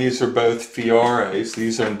black one, these are both Fiores.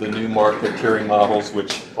 These are the new marketeering models,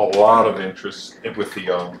 which a lot of interest with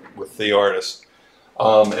the artists.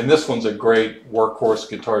 And this one's a great workhorse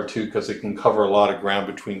guitar too, because it can cover a lot of ground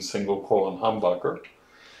between single coil and humbucker.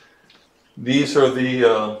 These are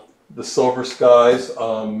the Silver Skies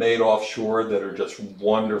made offshore that are just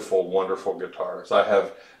wonderful, wonderful guitars. I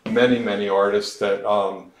have many artists that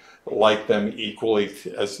like them equally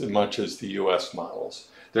as much as the US models.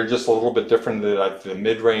 They're just a little bit different. The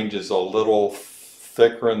mid-range is a little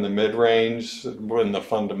thicker in the mid-range in the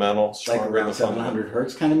fundamentals. Like around 700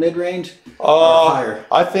 hertz kind of mid-range? Higher?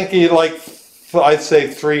 I think I'd say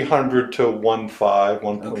 300 to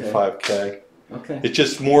 1.5K. Okay. It's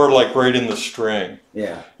just more like right in the string.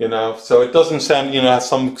 Yeah. You know, so it doesn't sound,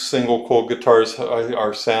 some single coil guitars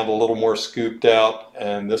sound a little more scooped out,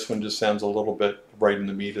 and this one just sounds a little bit right in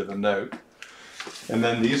the meat of the note. And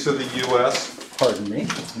then these are the US. Pardon me.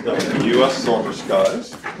 The US Silver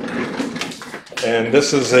Skies. And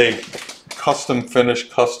this is a custom finished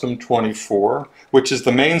Custom 24, which is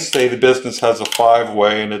the mainstay of the business, has a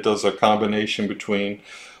 5-way, and it does a combination between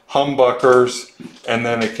humbuckers, and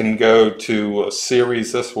then it can go to a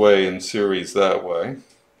series this way and series that way,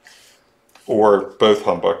 or both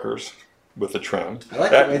humbuckers with a trim. I like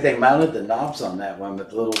the way they mounted the knobs on that one with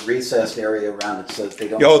the little recessed area around it so that they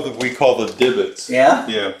don't... Oh, we call the divots. Yeah?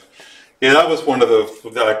 Yeah. Yeah, that was one of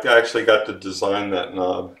I actually got to design that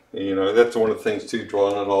knob. That's one of the things too,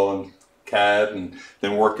 drawing it all in CAD and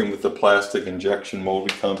then working with the plastic injection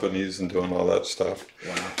molding companies and doing all that stuff.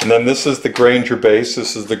 Wow. And then this is the Granger bass.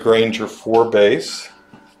 This is the Granger 4 bass.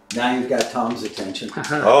 Now you've got Tom's attention.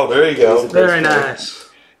 Oh, there you go. Very nice.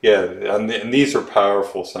 Yeah, and these are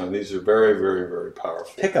powerful sound. These are very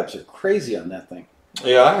powerful. Pickups are crazy on that thing.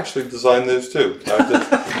 Yeah, I actually designed those too.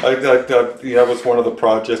 That was one of the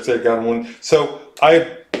projects I got one. So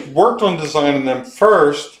worked on designing them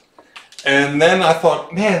first, and then I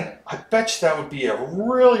thought, man, I bet you that would be a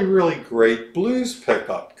really, really great blues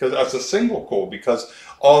pickup because as a single coil, because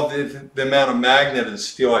all the amount of magnet and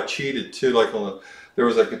steel I cheated too. Like there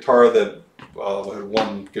was a guitar that had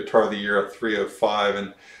won Guitar of the Year at 305,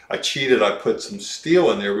 and I cheated. I put some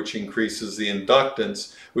steel in there, which increases the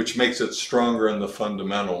inductance, which makes it stronger in the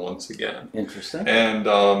fundamental once again. Interesting. And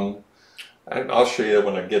I'll show you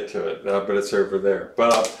when I get to it, but it's over there.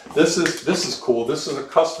 But this is cool. This is a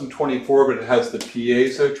custom 24, but it has the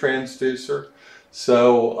piezo transducer,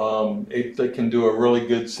 so they can do a really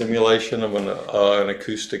good simulation of an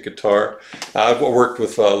acoustic guitar. I've worked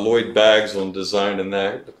with Lloyd Baggs on designing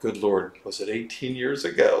that. Good Lord, was it 18 years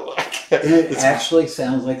ago? It actually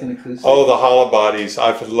sounds like an acoustic. Oh, the hollow bodies.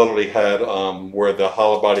 I've literally had where the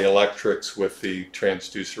hollow body electrics with the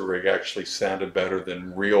transducer rig actually sounded better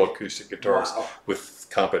than real acoustic guitars with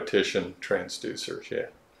competition transducers. Yeah.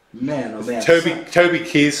 Man, oh man. Toby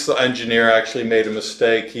Keith's engineer actually made a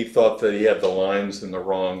mistake. He thought that he had the lines in the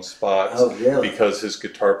wrong spots. Oh, really? Because his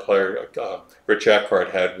guitar player, Rich Eckhart,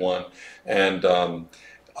 had one, and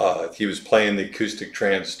he was playing the acoustic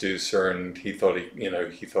transducer, and he thought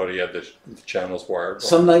he had the channels wired.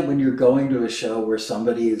 Some night when you're going to a show where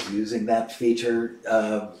somebody is using that feature,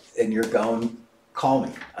 and you're going, call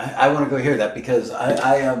me. I want to go hear that because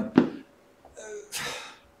I am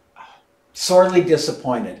sorely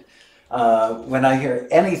disappointed when I hear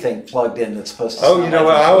anything plugged in that's supposed to. Oh, you know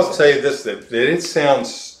what? I will say this: that it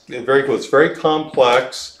sounds very cool. It's very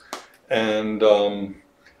complex, and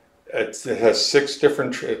it has six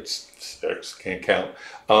different. Can't count.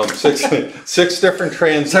 Six different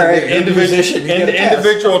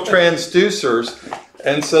individual transducers.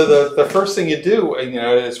 And so the first thing you do,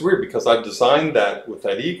 it's weird because I designed that with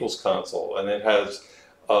that Eagles console, and it has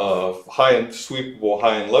high and sweepable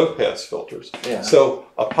high and low pass filters. Yeah. So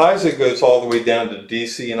a piezo goes all the way down to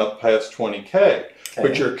DC and up past 20K,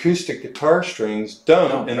 but your acoustic guitar strings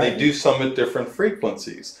don't, and they do some at different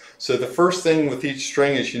frequencies. So the first thing with each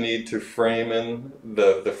string is you need to frame in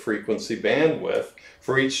the frequency bandwidth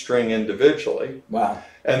for each string individually. Wow.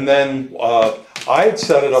 And then I had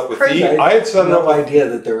set it up with I had no with, idea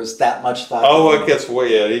that there was that much thought. Oh, it gets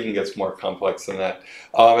it even gets more complex than that.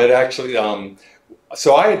 It actually,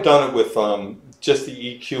 so I had done it with just the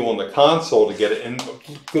EQ on the console to get it in.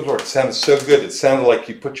 Good Lord, it sounded so good. It sounded like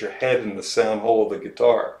you put your head in the sound hole of the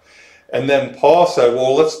guitar. And then Paul said,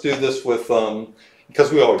 well, let's do this with, because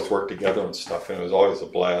we always work together and stuff, and it was always a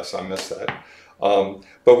blast. I miss that.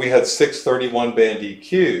 But we had 6 31 band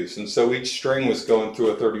EQs, and so each string was going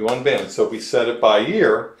through a 31 band. So we set it by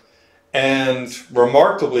ear, and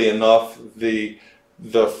remarkably enough, the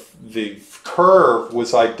curve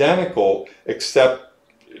was identical except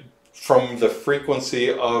from the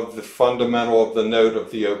frequency of the fundamental of the note of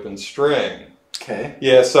the open string. Okay.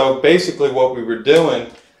 Yeah, so basically what we were doing,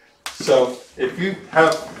 so if you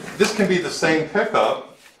have, this can be the same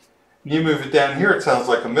pickup, you move it down here, it sounds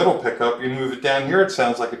like a middle pickup, you move it down here, it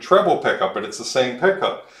sounds like a treble pickup, but it's the same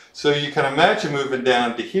pickup. So you can imagine moving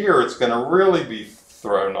down to here, it's going to really be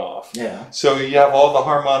thrown off. Yeah. So you have all the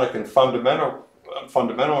harmonic and fundamental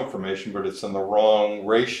information, but it's in the wrong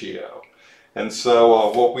ratio. And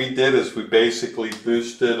so what we did is we basically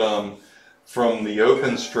boosted from the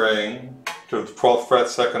open string to the 12th fret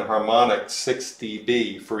second harmonic 6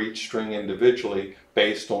 dB for each string individually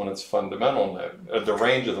based on its fundamental note, the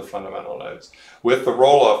range of the fundamental notes, with the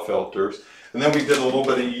roll-off filters. And then we did a little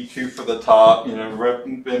bit of EQ for the top,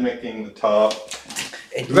 mimicking the top.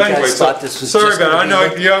 And you guys thought this was sorry just about it. I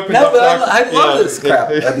know you opened up. No, but I love this crap.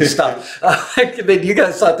 I mean, stuff. I mean, you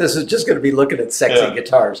guys thought this was just going to be looking at sexy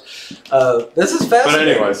guitars. This is fascinating. But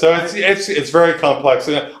anyway, so it's very complex.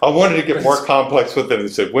 I wanted to get more complex with it. He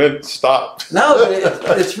said, "When stop." No,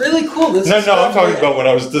 but it's really cool. No, I'm talking about when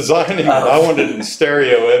I was designing it. I wanted it in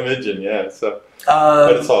stereo image, and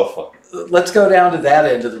but it's all fun. Let's go down to that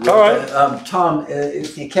end of the room. All right. Tom,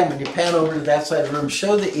 if you can, when you pan over to that side of the room,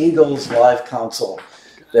 show the Eagles live console.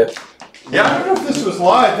 I don't know if this was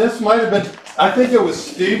live. This might have been, I think it was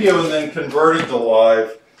studio and then converted to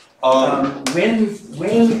live. Wayne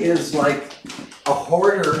is like a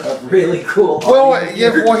hoarder of really cool. Well,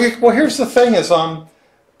 here's the thing is,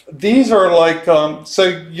 these are like, so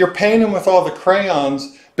you're painting with all the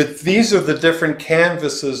crayons, but these are the different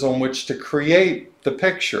canvases on which to create the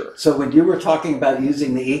picture. So when you were talking about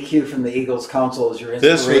using the EQ from the Eagles console as your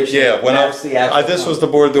inspiration, this was the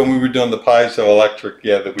board when we were doing the piezo electric,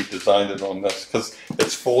 that we designed it on this, because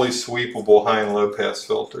it's fully sweepable high and low pass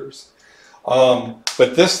filters.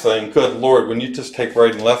 But this thing, good Lord, when you just take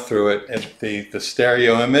right and left through it, and the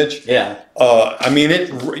stereo image, Yeah. I mean,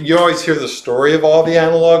 you always hear the story of all the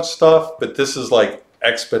analog stuff, but this is like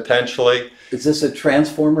exponentially. Is this a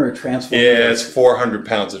transformer or transformer? Yeah, it's 400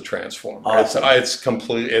 pounds of transformer. Awesome.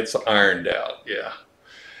 It's ironed out, yeah.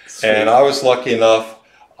 Sweet. And I was lucky enough,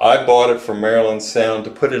 I bought it from Maryland Sound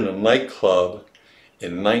to put in a nightclub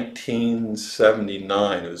in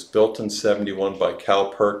 1979. It was built in 71 by Cal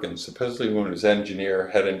Perkins, supposedly when he was head engineer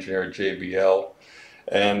at JBL.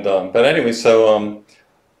 And but anyway, so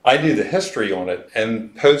I knew the history on it,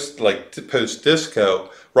 and post disco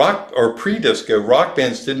rock or pre-disco rock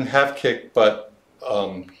bands didn't have kick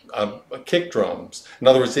drums. In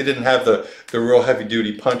other words, they didn't have the real heavy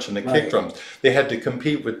duty punch in the kick drums. They had to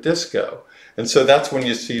compete with disco. And so that's when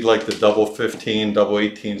you see like the double 15, double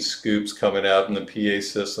 18 scoops coming out in the PA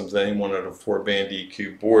systems. They wanted a 4-band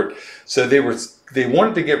EQ board. So they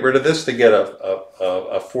wanted to get rid of this to get a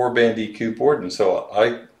 4-band EQ board. And so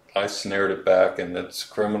I snared it back, and it's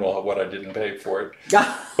criminal what I didn't pay for it.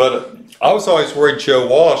 But I was always worried Joe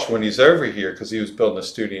Walsh, when he's over here, because he was building a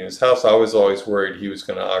studio in his house, I was always worried he was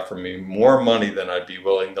going to offer me more money than I'd be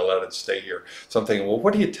willing to let it stay here. So I'm thinking, well,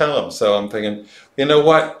 what do you tell him? So I'm thinking, you know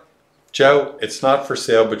what? Joe, it's not for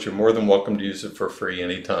sale, but you're more than welcome to use it for free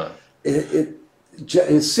anytime.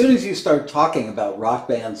 As soon as you start talking about rock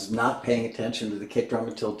bands not paying attention to the kick drum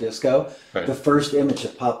until disco, Right. the first image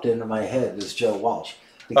that popped into my head is Joe Walsh.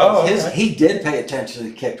 Because he did pay attention to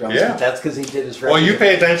the kick drums, Yeah. but that's because he did his Well, record. you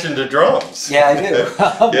pay attention to drums. Yeah, I do.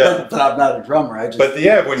 Yeah. but I'm not a drummer. But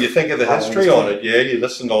yeah, when you think of the history on it, yeah, you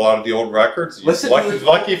listen to a lot of the old records. You're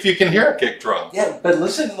lucky if you can hear a kick drum. Yeah, but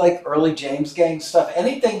listen to like early James Gang stuff.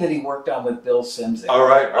 Anything that he worked on with Bill Simzik All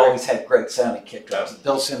right. always had great sounding kick drums.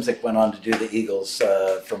 Bill Simzik went on to do the Eagles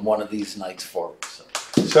from one of these nights forward. So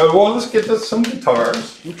well, let's get to some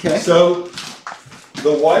guitars. Okay. So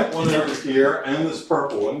the white one over here and this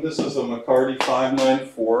purple one, this is a McCarty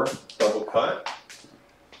 594 double cut.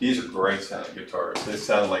 These are great sounding guitars. They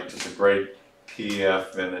sound like just a great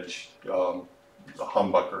PF vintage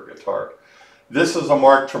humbucker guitar. This is a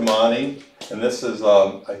Mark Tremonti, and this is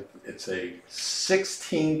it's a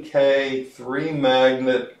 16K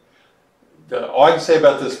 3-magnet. All I can say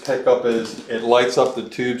about this pickup is it lights up the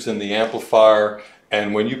tubes in the amplifier,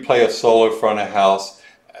 and when you play a solo front of house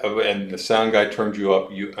and the sound guy turns you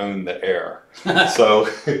up, you own the air. So,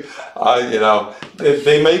 you know,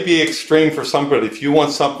 they may be extreme for somebody. If you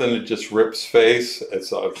want something that just rips face, it's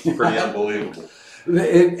pretty unbelievable.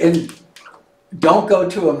 And don't go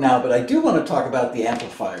to them now, but I do want to talk about the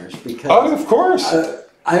amplifiers because. Oh, of course.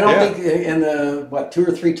 I don't think in the 2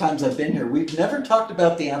 or 3 times I've been here, we've never talked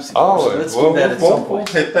about the amps. Oh, so let's do that at some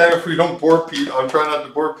point. We'll hit that if we don't bore people. I'm trying not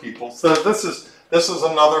to bore people. So this is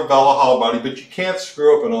another Bella hollow body, but you can't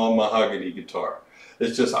screw up an all mahogany guitar.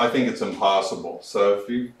 It's just, I think it's impossible. So if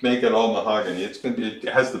you make it all mahogany, it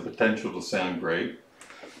has the potential to sound great.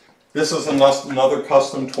 This is another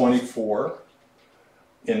custom 24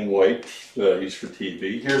 in white, used for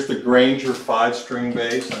TV. Here's the Granger 5-string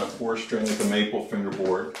bass and a 4-string with a maple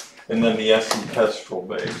fingerboard, and then the SE Kestrel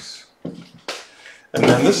bass. And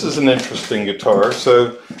then this is an interesting guitar.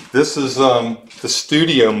 So this is the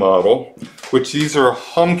studio model, which these are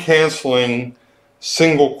hum canceling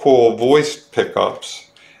single coil voice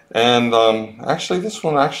pickups. And actually this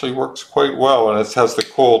one actually works quite well, and it has the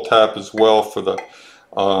coil tap as well for the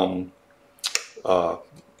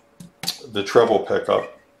treble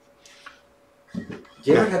pickup. Do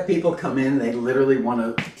you ever have people come in, they literally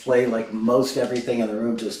want to play like most everything in the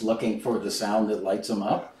room just looking for the sound that lights them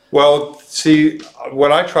up? Well, see,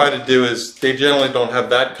 what I try to do is they generally don't have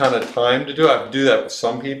that kind of time to do it. I do that with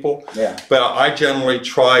some people. Yeah. But I generally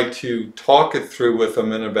try to talk it through with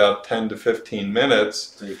them in about 10 to 15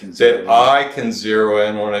 minutes So you can I can zero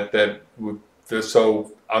in on it.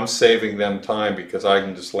 So I'm saving them time because I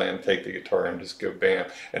can just land, take the guitar and just go bam.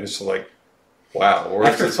 And it's like, wow.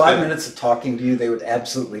 After 5 minutes of talking to you, they would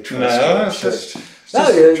absolutely trust you. No, it's just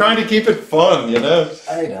trying to keep it fun, you know.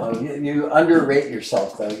 I know. You underrate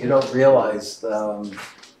yourself, though. You don't realize. I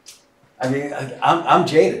mean, I'm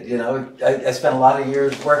jaded. You know, I spent a lot of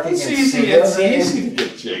years working. It's in easy. studios, It's easy to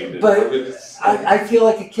get jaded. But I feel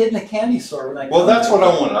like a kid in a candy store when I. Well, that's what I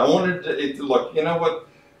wanted. I wanted to look. You know what?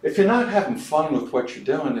 If you're not having fun with what you're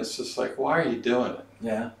doing, it's just like, why are you doing it?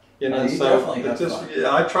 Yeah. You know. You So definitely have fun.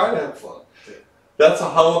 yeah, I try to have fun. That's a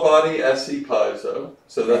hollow body SE Piezo,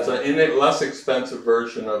 so that's a less expensive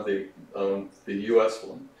version of the US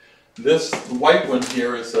one. This white one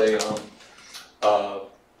here is a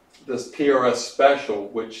this PRS Special,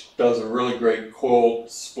 which does a really great coil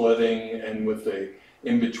splitting and with a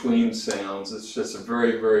in between sounds. It's just a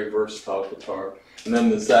very, very versatile guitar. And then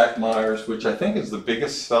the Zach Myers, which I think is the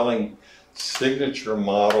biggest selling signature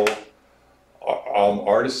model,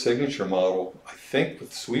 artist signature model, I think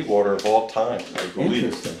with Sweetwater of all time, I believe.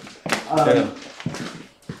 Interesting. Yeah.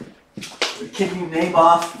 Can you name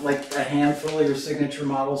off like a handful of your signature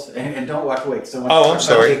models? And don't walk away. 'Cause I want Oh, to I'm talk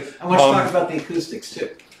sorry. about I want to talk about the acoustics too.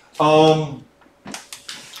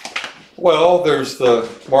 Well, there's the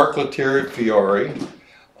Mark Lettieri Fiore,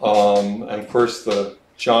 and of course the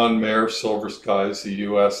John Mayer Silver Skies, the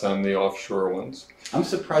U.S. and the offshore ones. I'm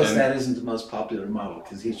surprised And- that isn't the most popular model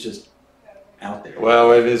because he's just out there.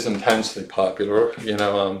 Well, it is intensely popular. You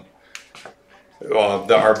know,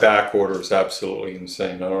 our back order is absolutely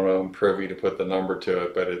insane. I don't know, I'm privy to put the number to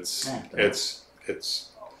it, but it's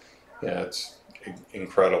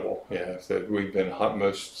incredible. Yeah, that we've been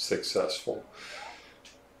most successful.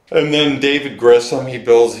 And then David Grissom, he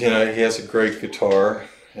builds. You know, he has a great guitar,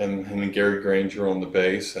 and Gary Granger on the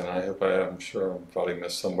bass. And I'm sure I'll probably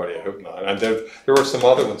missed somebody. I hope not. And there were some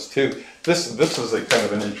other ones too. This is a kind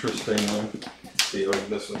of an interesting one. See, like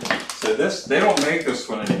this one. So they don't make this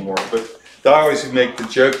one anymore, but I always make the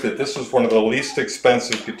joke that this was one of the least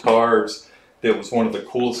expensive guitars. That was one of the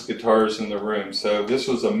coolest guitars in the room. So this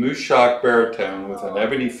was a Mushock baritone with an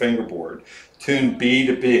ebony fingerboard, tuned B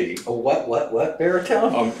to B. A what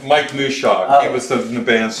baritone? Mike Mushock. Oh. He was in the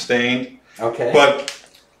band Stained. Okay. But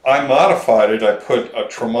I modified it. I put a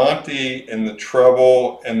Tremonti in the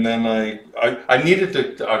treble, and then I needed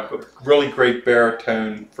a really great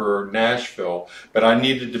baritone for Nashville, but I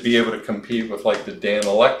needed to be able to compete with like the Dan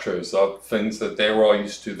Electros, things that they were all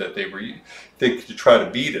used to, that they could try to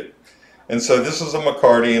beat it. And so this is a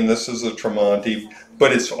McCarty and this is a Tremonti,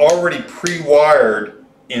 but it's already pre-wired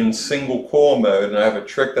in single coil mode, and I have a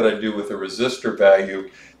trick that I do with a resistor value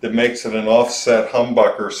that makes it an offset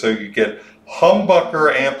humbucker, so you get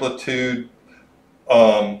humbucker amplitude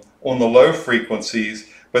on the low frequencies,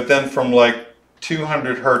 but then from like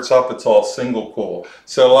 200 hertz up, it's all single coil.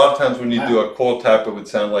 So a lot of times when you do a coil tap, it would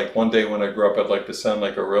sound like, one day when I grew up, I'd like to sound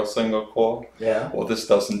like a real single coil. Yeah. Well, this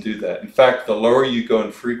doesn't do that. In fact, the lower you go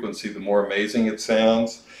in frequency, the more amazing it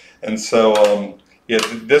sounds. And so, yeah,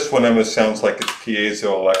 this one almost sounds like it's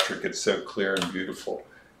piezoelectric. It's so clear and beautiful.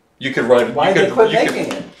 You could write it. Why did they quit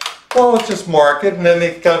making it? Well, it's just market, and then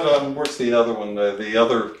they've got, what's the other one? The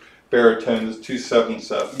other baritone is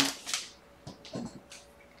 277.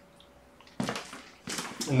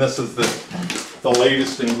 And this is the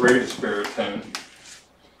latest and greatest baritone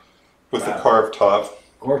with the carved top.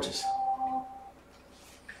 Gorgeous.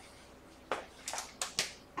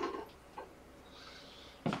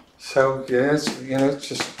 So yes,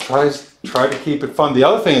 just try to keep it fun. The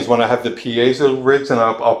other thing is when I have the piezo rigs and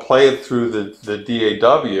I'll play it through the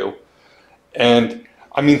DAW, and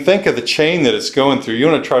I mean, think of the chain that it's going through. You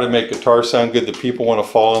want to try to make guitar sound good that people want to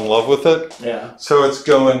fall in love with it. Yeah. So it's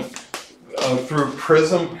going through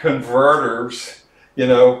Prism converters, in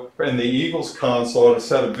the Eagles console, a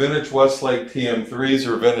set of vintage Westlake TM3s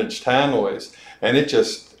or vintage Tannoys, and it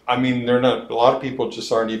just, I mean, a lot of people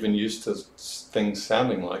just aren't even used to things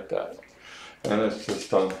sounding like that, and it's just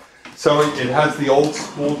so it has the old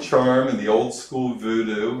school charm and the old school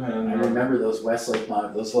voodoo. And I remember those Westlake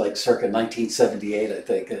models, those like circa 1978, I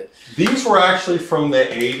think. These were actually from the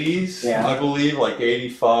 80s, Yeah. I believe, like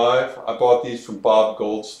 85. I bought these from Bob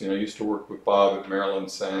Goldstein. I used to work with Bob at Maryland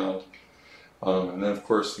Sound. And then, of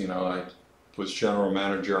course, I was general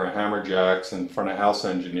manager at Hammerjacks and front of house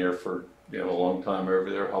engineer for a long time over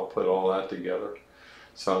there. Helped put all that together.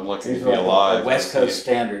 So I'm lucky to be alive. A West Coast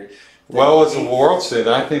standard. Well, it's a world set.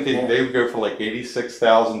 I think they would go for like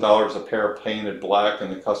 $86,000 a pair painted black,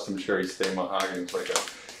 and the custom cherry stay mahogany is like a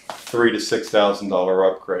 $3,000 to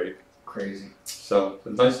 $6,000 upgrade. Crazy. So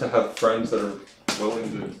it's nice to have friends that are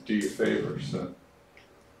willing to do you favors. So.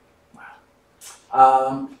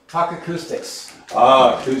 Talk acoustics.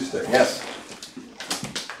 Acoustics. Yes.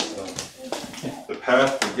 The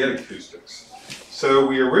path to get acoustics. So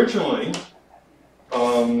we originally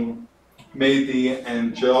made the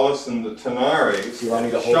Angelus and the Tenares. Do you want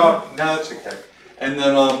me to hold shop? No, it's okay. And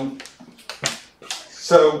then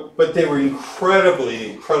but they were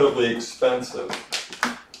incredibly expensive.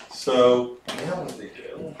 So what do they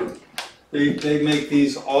do? They make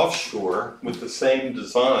these offshore with the same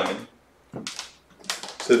design.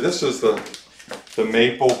 So this is the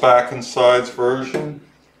maple back and sides version.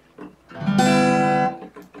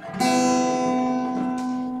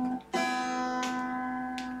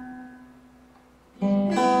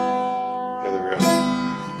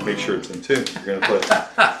 Make sure it's in tune. You're gonna play,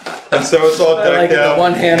 and so it's all I like decked out. the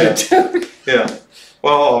one-handed tune. Yeah.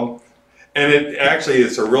 Well, And it actually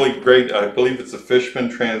is a really great, I believe it's a Fishman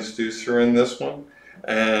transducer in this one.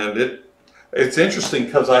 And it's interesting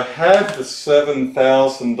because I had the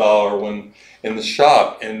 $7,000 one in the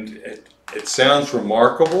shop, and it sounds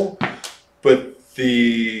remarkable, but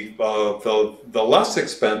the less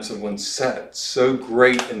expensive one sat so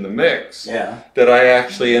great in the mix that I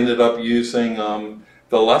actually ended up using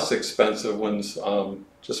the less expensive ones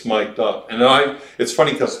just mic'd up. And it's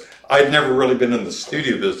funny because I'd never really been in the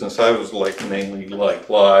studio business. I was mainly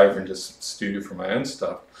live and just studio for my own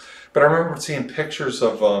stuff. But I remember seeing pictures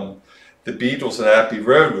of the Beatles at Abbey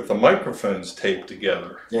Road with the microphones taped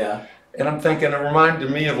together. Yeah. And I'm thinking, it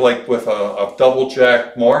reminded me of with a double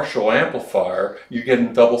jack Marshall amplifier, you're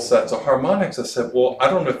getting double sets of harmonics. I said, well, I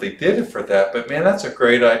don't know if they did it for that, but man, that's a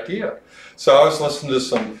great idea. So I was listening to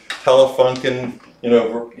some Telefunken,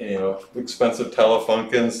 expensive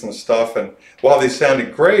Telefunkens and stuff. And while they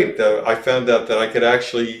sounded great, I found out that I could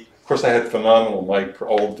actually, of course I had phenomenal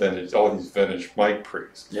old vintage, all these vintage mic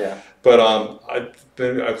pre's. Yeah. But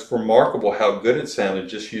it's remarkable how good it sounded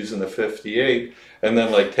just using the 58. And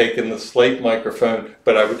then taking the slate microphone,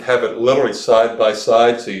 but I would have it literally side by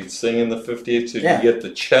side, so you'd sing in the 58, so you get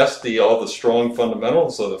the chest, all the strong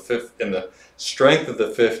fundamentals of the fifth, and the strength of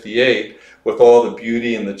the 58, with all the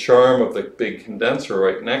beauty and the charm of the big condenser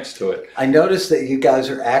right next to it. I noticed that you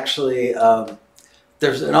guys are actually,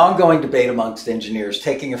 there's an ongoing debate amongst engineers.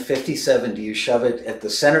 Taking a 57, do you shove it at the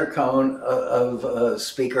center cone of a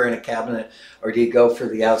speaker in a cabinet, or do you go for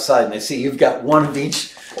the outside? And I see you've got one of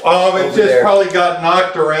each. It just probably got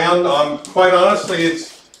knocked around. Quite honestly,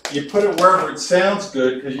 you put it wherever it sounds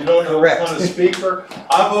good because you don't know what kind of speaker.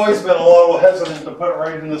 I've always been a little hesitant to put it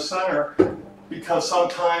right in the center because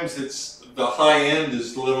sometimes the high end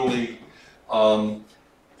is literally, what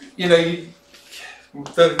do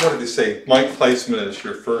they say? Mic placement is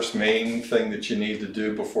your first main thing that you need to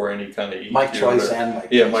do before any kind of EQ. Mic choice and mic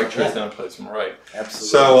placement. Yeah, mic choice and placement, right.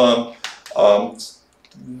 Absolutely. So,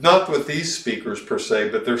 not with these speakers per se,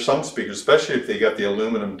 but there's some speakers, especially if they got the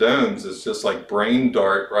aluminum domes, it's just like brain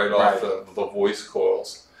dart right off the voice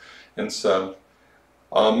coils. And so,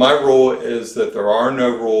 my rule is that there are no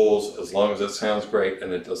rules as long as it sounds great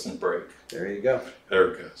and it doesn't break. There you go.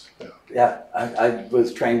 There it goes. Yeah, I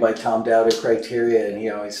was trained by Tom Dowd at Criteria, and he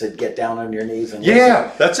always said, get down on your knees and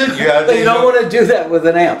listen. That's it. But you don't want to do that with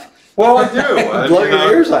an amp. Well, I do. Blow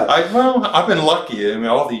your ears out. I've been lucky. I mean,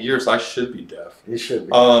 all the years I should be deaf. You should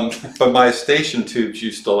be. But my station tubes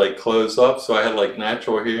used to close up, so I had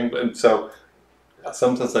natural hearing, and so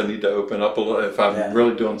sometimes I need to open up a little if I'm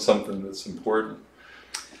really doing something that's important.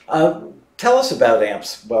 Tell us about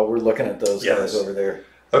amps while we're looking at those guys over there.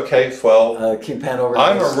 Okay, well, can you pan over?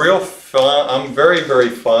 I'm very, very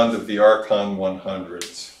fond of the Archon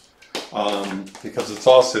 100s. Because it's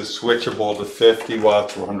also switchable to 50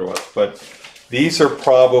 watts or 100 watts. But this is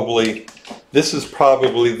probably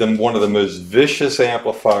one of the most vicious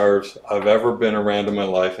amplifiers I've ever been around in my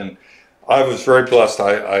life. And I was very blessed.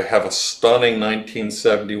 I have a stunning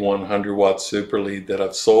 1971 100 watt Super Lead that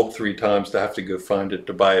I've sold 3 times to have to go find it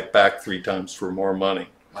to buy it back 3 times for more money.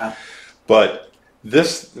 Wow. But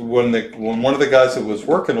when one of the guys that was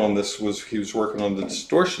working on this he was working on the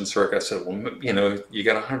distortion circuit, I said, well, you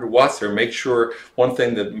got 100 watts there. Make sure one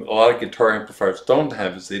thing that a lot of guitar amplifiers don't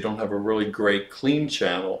have is they don't have a really great clean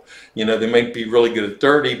channel. They might be really good at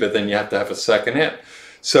dirty, but then you have to have a second amp.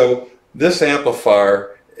 So this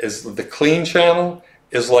amplifier is the clean channel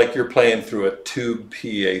is like you're playing through a tube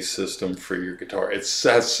PA system for your guitar. It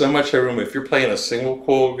has so much headroom. If you're playing a single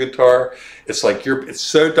coil guitar, it's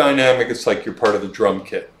so dynamic, it's like you're part of the drum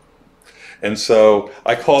kit. And so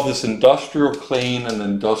I call this industrial clean and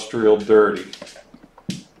industrial dirty.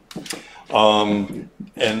 And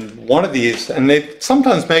one of these, and they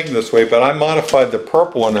sometimes make them this way, but I modified the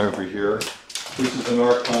purple one over here, which is an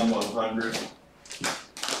Archon 100.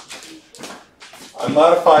 I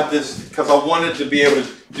modified this because I wanted to be able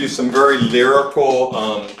to do some very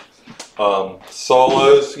lyrical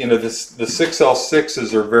solos. The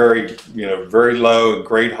 6L6s are very low and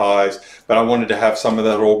great highs, but I wanted to have some of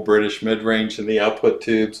that old British mid-range in the output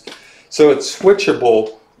tubes. So it's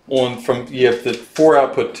switchable you have the 4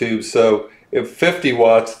 output tubes, so if 50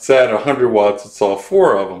 watts, it's at 100 watts, it's all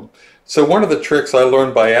 4 of them. So one of the tricks I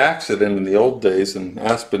learned by accident in the old days, and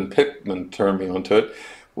Aspen Pittman turned me onto it,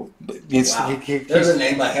 there's a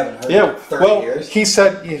name I haven't heard in 30 years. He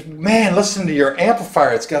said, man, listen to your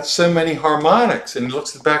amplifier. It's got so many harmonics. And he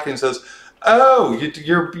looks at the back and says, oh,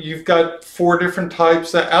 you've got 4 different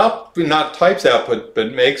types of not types output,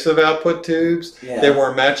 but makes of output tubes. Yeah. They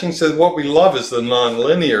weren't matching. So what we love is the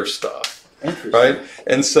non-linear stuff. Interesting. Right?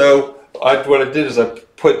 And so what I did is I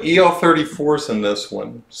put EL34s in this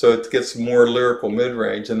one, so it gets more lyrical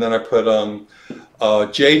mid-range, and then I put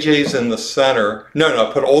JJs in the center. No,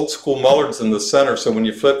 I put old school Mullards in the center, so when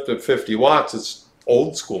you flip to 50 watts, it's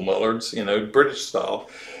old school Mullards, you know, British style.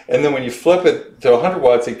 And then when you flip it to 100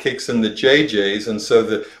 watts, it kicks in the JJs, and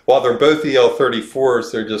so while they're both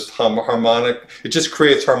EL34s, they're just harmonic. It just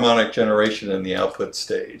creates harmonic generation in the output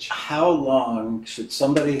stage. How long should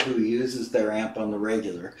somebody who uses their amp on the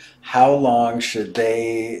regular, how long should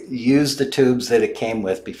they use the tubes that it came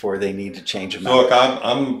with before they need to change them out? Look,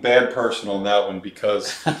 I'm a bad person on that one,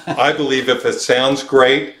 because I believe if it sounds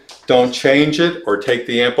great, don't change it, or take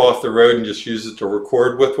the amp off the road and just use it to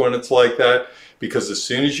record with when it's like that. Because as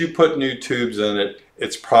soon as you put new tubes in it,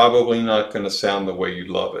 it's probably not going to sound the way you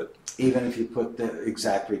love it. Even if you put the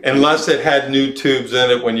exact repeat. Unless it had new tubes in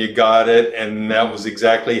it when you got it, and that was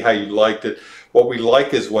exactly how you liked it. What we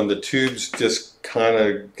like is when the tubes just kind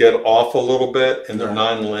of get off a little bit and they're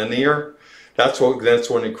non-linear. That's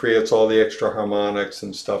when it creates all the extra harmonics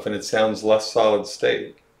and stuff, and it sounds less solid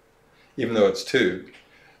state, even though it's tubed.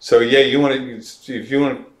 So yeah, if you want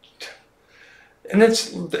to. And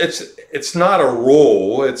it's not a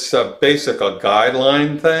rule, it's a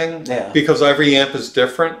guideline thing, because every amp is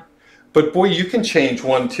different. But boy, you can change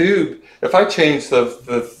one tube. If I change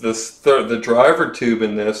the driver tube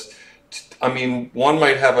in this, I mean, one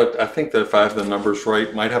might have I think that if I have the numbers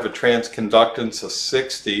right, might have a transconductance of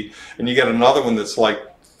 60, and you get another one that's like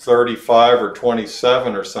 35 or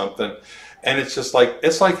 27 or something. And it's just like,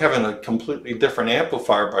 it's like having a completely different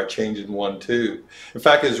amplifier by changing one tube. In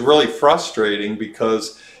fact, it's really frustrating,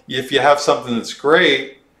 because if you have something that's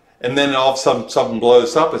great and then all of a sudden something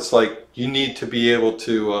blows up, it's like you need to be able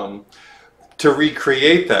to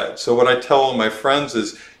recreate that. So what I tell all my friends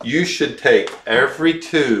is, you should take every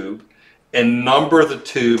tube and number the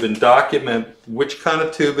tube and document which kind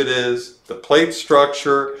of tube it is, the plate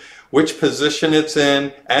structure, which position it's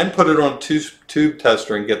in, and put it on tube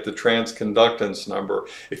tester and get the transconductance number.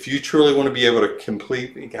 If you truly want to be able to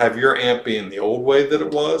completely have your amp be in the old way that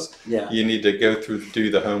it was, you need to go through, do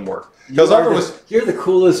the homework. Because you're the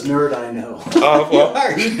coolest nerd I know.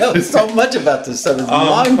 Well, you know so much about this stuff. It's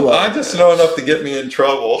mind-blowing. I just know enough to get me in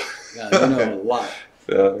trouble. Yeah, you know a lot.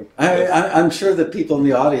 I'm sure that people in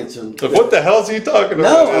the audience are. What the hell is he talking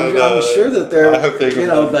about? No, I'm sure that they're, I hope they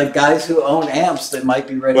like guys who own amps that might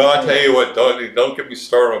be ready. Well, I tell you what, don't get me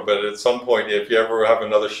started, but at some point, if you ever have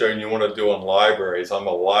another show and you want to do on libraries, I'm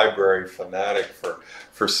a library fanatic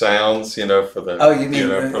for sounds, you know, for the. Oh, you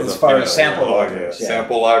mean as far as sample libraries? Yeah,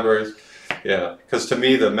 sample libraries. Yeah, because to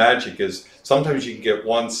me the magic is sometimes you can get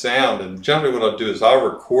one sound, and generally what I'll do is I'll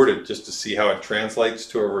record it just to see how it translates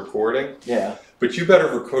to a recording. Yeah. But you better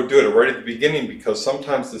do it right at the beginning, because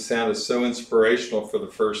sometimes the sound is so inspirational for the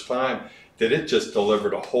first time that it just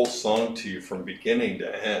delivered a whole song to you from beginning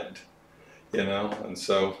to end, you know. And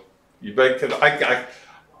so you could, I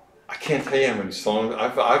can't tell you how many songs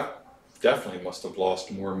I've definitely must have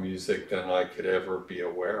lost more music than I could ever be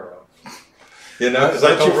aware of. You know, because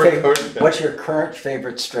I don't record. What's your current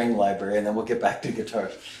favorite string library? And then we'll get back to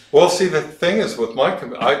guitars. Well, see, the thing is with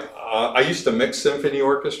I used to mix symphony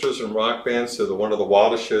orchestras and rock bands, so one of the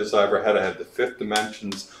wildest shows I ever had, I had the Fifth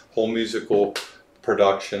Dimensions whole musical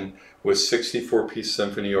production with 64-piece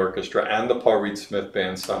symphony orchestra and the Paul Reed Smith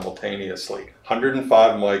Band simultaneously.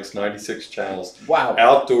 105 mics, 96 channels. Wow.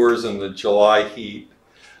 Outdoors in the July heat.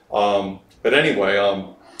 But anyway,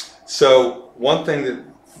 so one thing that,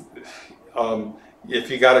 if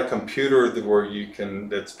you got a computer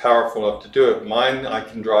that's powerful enough to do it, mine, I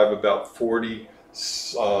can drive about 40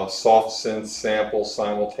 soft synth samples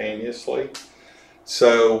simultaneously.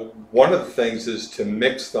 So one of the things is to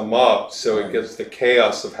mix them up so it gets the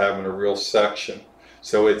chaos of having a real section.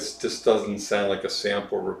 So it just doesn't sound like a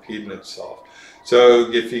sample repeating itself.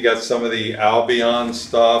 So if you got some of the Albion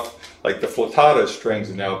stuff, like the Flattato strings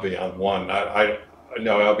in Albion 1, I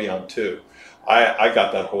know Albion 2. I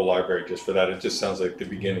got that whole library just for that. It just sounds like the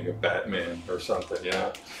beginning of Batman or something, you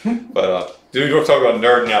know. But dude, we're talking about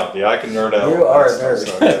nerding out. Yeah, I can nerd out. You are a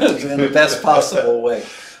nerd in the best possible way.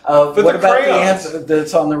 What about the amp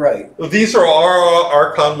that's on the right? Well, these are our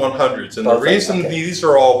Archon 100s, and the reason these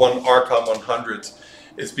are all Archon 100s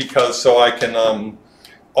is because so I can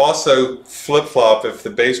also flip-flop if the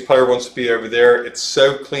bass player wants to be over there. It's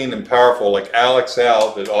so clean and powerful. Like Alex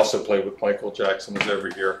Al, that also played with Michael Jackson, was over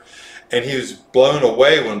here. And he was blown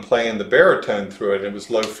away when playing the baritone through it. It was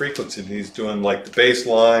low frequency. He's doing like the bass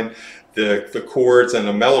line, the chords, and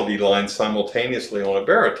the melody line simultaneously on a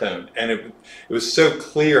baritone. And it was so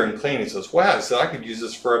clear and clean. He says, wow, he said, I could use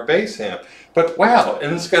this for a bass amp. But wow,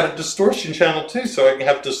 and it's got a distortion channel too, so I can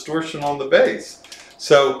have distortion on the bass.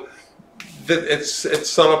 So it's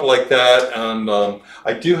set up like that, and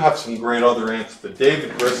I do have some great other amps. The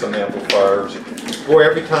David Grissom amplifiers. Boy,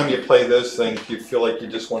 every time you play those things, you feel like you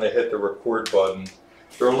just want to hit the record button.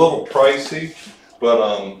 They're a little pricey, but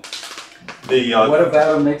what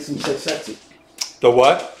about them makes them so sexy? the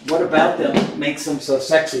what? What about them makes them so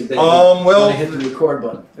sexy that you Well, want to hit the record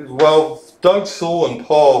button? Well, Doug Sewell and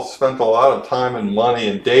Paul spent a lot of time and money,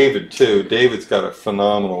 and David too. David's got a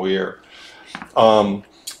phenomenal ear.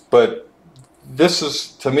 But this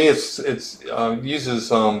is, to me, it's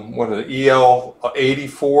uses what are the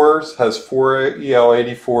EL84s, has 4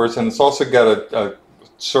 EL84s, and it's also got a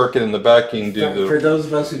circuit in the back you can do. For those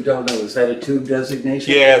of us who don't know, is that a tube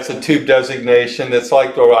designation? Yeah, it's a tube designation. It's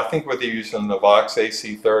like, I think what they're using the Vox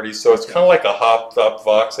AC30, so it's kind of like a hopped up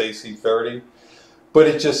Vox AC30, but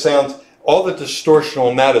it just sounds, all the distortion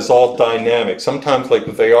on that is all dynamic. Sometimes, like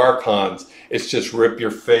with the Archons, it's just rip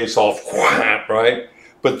your face off, right?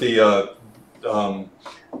 But the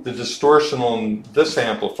distortion on this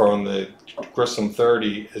amplifier, on the Grissom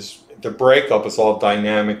 30, is the breakup is all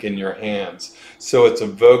dynamic in your hands. So it's a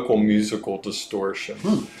vocal musical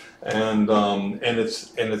distortion, and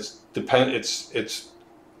it's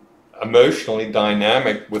emotionally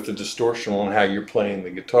dynamic with the distortion on how you're playing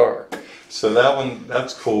the guitar. So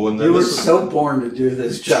that's cool. And then You were so born to do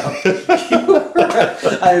this job.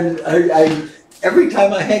 Every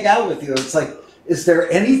time I hang out with you, it's like, is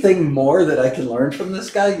there anything more that I can learn from this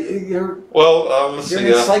guy? You're an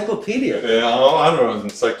encyclopedia. Yeah, I don't know, an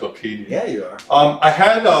encyclopedia. Yeah, you are. I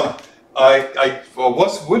had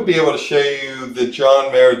would be able to show you the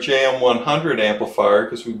John Mayer JM100 amplifier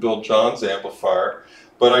because we built John's amplifier,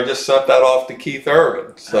 but I just sent that off to Keith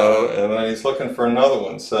Irvin. So, and then he's looking for another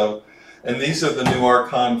one. So, and these are the new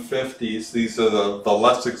Archon 50s. These are the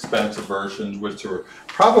less expensive versions, which are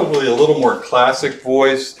probably a little more classic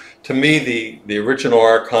voice. To me, the original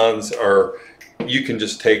Archons are, you can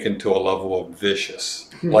just take into a level of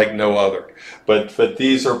vicious, like no other. But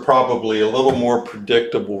these are probably a little more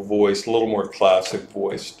predictable voice, a little more classic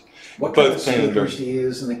voiced. What kind of speakers do you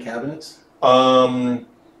use in the cabinets?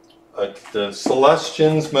 The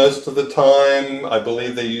Celestians most of the time. I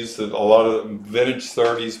believe they use a lot of vintage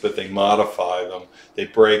 30s, but they modify them. They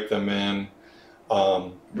break them in.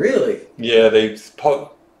 Really? Yeah,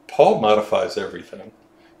 Paul modifies everything.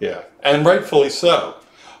 Yeah, and rightfully so.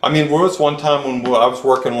 I mean, there was one time when I was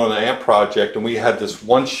working on an amp project and we had this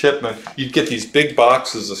one shipment. You'd get these big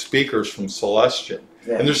boxes of speakers from Celestion,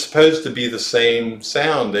 and they're supposed to be the same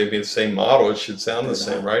sound. They'd be the same model. It should sound the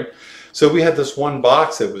same, right? So we had this one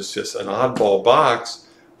box that was just an oddball box,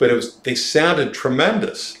 but they sounded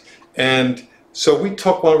tremendous. And so we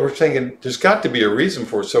took one, we're thinking, there's got to be a reason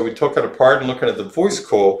for it. So we took it apart and looking at the voice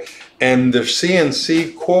coil, and the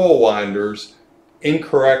CNC coil winders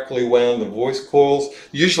incorrectly wound the voice coils.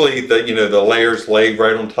 Usually the layers lay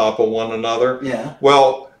right on top of one another. Yeah.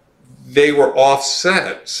 Well, they were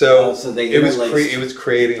offset, so it was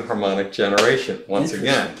creating harmonic generation once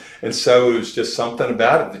again. And so it was just something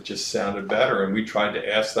about it that just sounded better. And we tried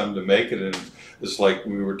to ask them to make it, and it's like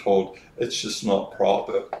we were told it's just not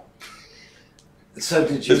proper. So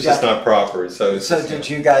did you? It's just not proper. So did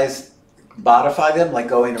you guys modify them, like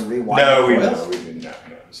going and rewind? No, we didn't. No.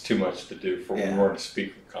 It's too much to do for we weren't a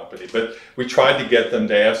speaker company. But we tried to get them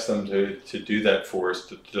to ask them to do that for us,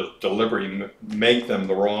 to deliberately make them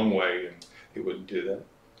the wrong way, and they wouldn't do that.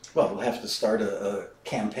 Well, we'll have to start a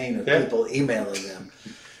campaign of people emailing them.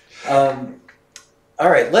 All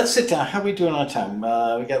right, let's sit down. How are we doing on time?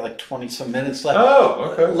 We got like 20 some minutes left.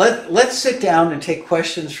 Oh, okay. Let's sit down and take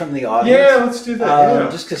questions from the audience. Yeah, let's do that.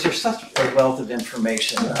 Just because you're such a wealth of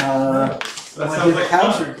information. That sounds like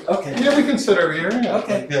fun. Okay. Yeah, we can sit over here. Yeah.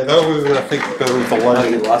 Okay. Yeah, that was, I think, better with the Oh,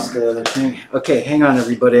 light. you lost the other thing. Okay, hang on,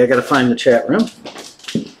 everybody. I got to find the chat room.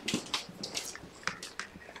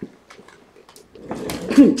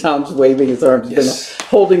 Tom's waving his arms. He's been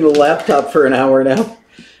holding the laptop for an hour now.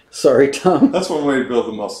 Sorry, Tom. That's one way to build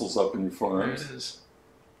the muscles up in your forearms. There it is.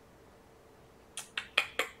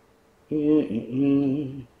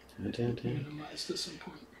 Minimized at some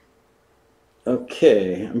point.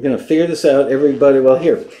 Okay, I'm gonna figure this out, everybody. Well,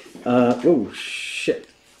 here. Oh shit!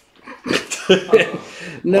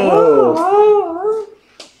 No,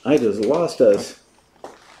 I just lost us.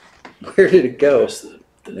 Where did it go? The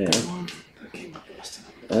one that came up last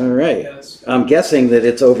time. All right. Yeah, I'm guessing that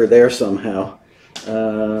it's over there somehow.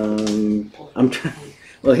 I'm trying.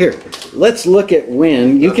 Well, here. Let's look at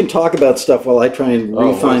when. You can talk about stuff while I try and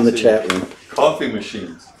refine the chat room. Coffee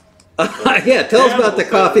machines. Yeah, tell us about the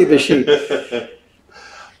coffee machine.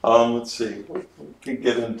 Let's see. We can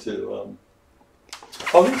get into.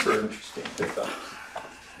 Oh, these are interesting. I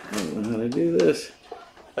don't know how to do this.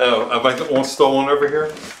 Oh, have I still on over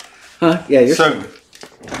here? Huh? Yeah, you're. So,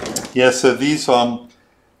 yeah, so these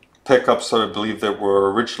pickups, I believe, that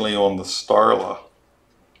were originally on the Starla,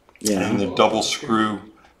 and Yeah. the double screw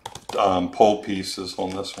pole pieces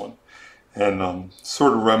on this one, and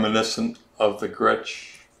sort of reminiscent of the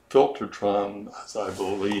Gretsch Filtertron, as I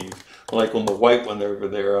believe. Like on the white one over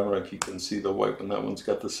there, I don't know if you can see the white one. That one's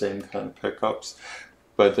got the same kind of pickups,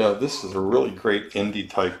 but this is a really great indie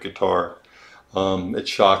type guitar. It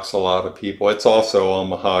shocks a lot of people. It's also all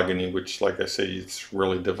mahogany, which, like I say, it's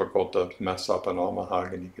really difficult to mess up an all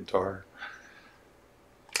mahogany guitar.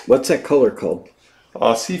 What's that color called?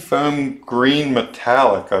 Seafoam green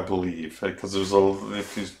metallic, I believe, because there's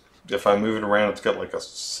if I move it around, it's got like a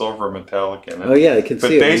silver metallic in it. Oh yeah, I can But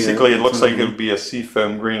see it. basically, it looks like it would be a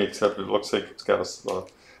seafoam green, except it looks like it's got a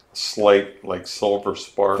slight like silver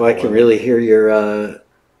sparkle. If I can really hear your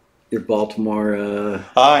Baltimore.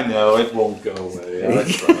 I know it won't go away. I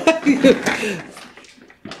tried.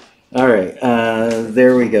 All right,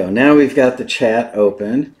 there we go. Now we've got the chat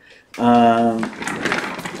open. All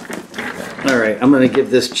right, I'm going to give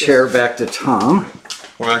this chair back to Tom.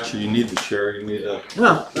 Well, actually, you need the chair. You need a.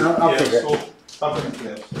 No, I'll take it. I'll take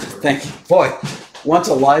it. Thank you. Boy, once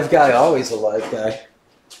a live guy, always a live guy.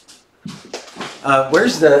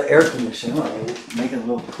 Where's the air conditioner? Oh, make it a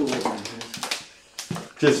little cooler.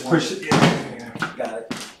 Just push it. Got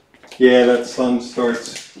it. Yeah, that sun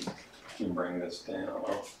starts. You can bring this down.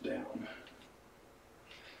 Down.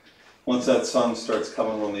 Once that sun starts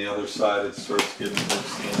coming on the other side, it starts getting more.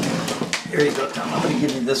 Here you go, Tom. I'm going to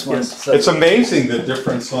give you this one. It's amazing the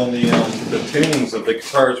difference on the tunings of the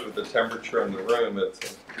guitars with the temperature in the room. It's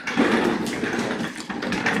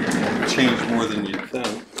changed more than you'd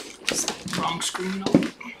think. Wrong screen. I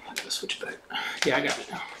gotta switch back. Yeah, I got it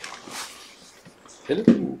now. Hit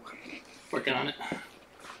it. Working on it.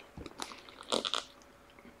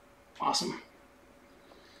 Awesome.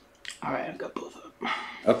 All right, I've got both up.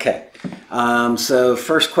 Okay. So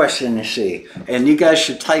first question you see, and you guys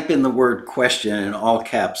should type in the word question in all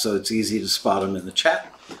caps so it's easy to spot them in the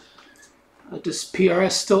chat. Does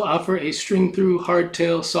PRS still offer a string-through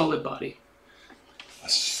hardtail solid body?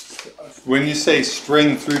 When you say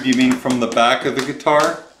string through, do you mean from the back of the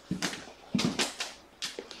guitar?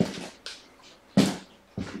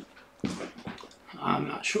 I'm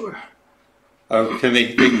not sure. Oh,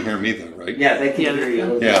 they can hear me though, right? Yeah, they can Yeah, hear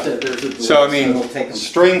you. Yeah. There's a delay, So I mean, it'll take 'em-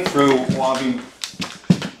 string through. Well, I mean,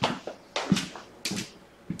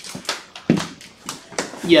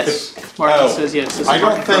 Yes. Martin Oh, says yes. This is I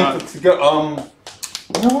don't Martin Frog. think. You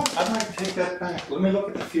know what? I might take that back. Let me look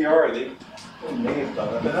at the Fiora. They may have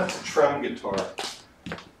done it, but that's a trem guitar.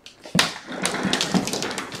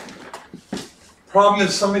 Problem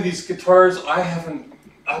is, some of these guitars I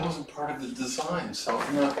wasn't part of the design, so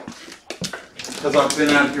I'm not, because I've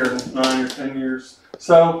been out here 9 or 10 years.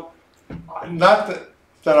 So, not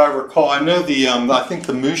that I recall. I know I think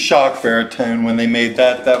the Mooshock baritone, when they made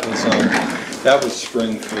that was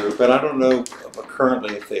string through, but I don't know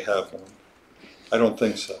currently if they have one. I don't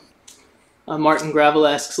think so. Martin Gravel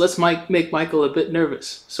asks, let's make Michael a bit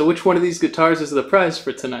nervous. So which one of these guitars is the prize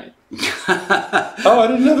for tonight? Oh, I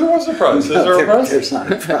didn't know there was a prize. Is there a prize? There's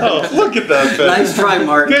not a prize. Oh, look at that, Ben. Nice try,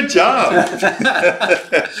 Martin. Good job.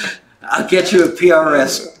 I'll get you a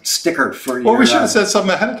PRS sticker for you. Well, we should have said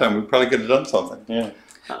something ahead of time. We probably could have done something. Yeah.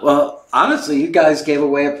 Well, honestly, you guys gave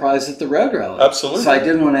away a prize at the Road Rally. Absolutely. So I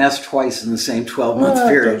didn't want to ask twice in the same 12-month Well,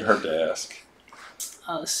 period. Don't hurt to ask.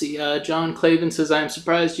 Let's see. John Clavin says, I am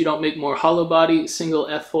surprised you don't make more hollow body, single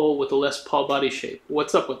F-hole with a Les Paul body shape.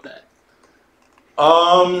 What's up with that?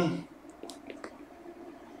 I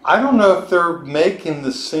don't know if they're making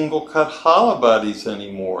the single cut hollow bodies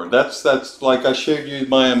anymore. That's like I showed you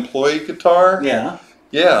my employee guitar. Yeah.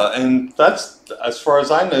 Yeah, and that's, as far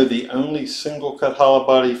as I know, the only single cut hollow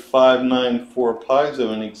body 594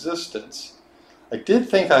 piezo in existence. I did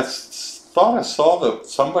think thought I saw that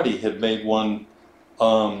somebody had made one,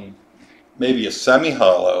 maybe a semi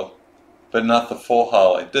hollow, but not the full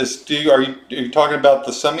hollow. Are you talking about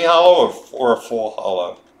the semi hollow or a full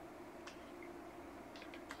hollow?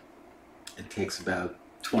 It takes about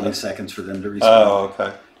 20 seconds for them to respond. Oh,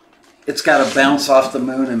 okay. It's got to bounce off the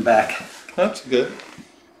moon and back. That's good.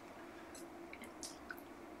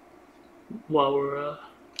 While we're...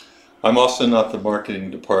 I'm also not the marketing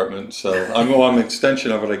department, so I'm an extension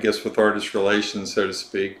of it, I guess, with artist relations, so to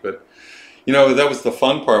speak. But you know, that was the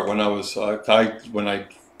fun part when I was when I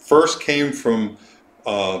first came from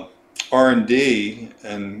R&D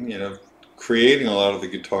and you know creating a lot of the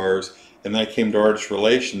guitars, and then I came to artist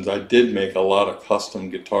relations. I did make a lot of custom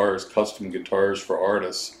guitars for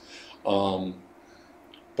artists.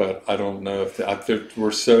 but I don't know if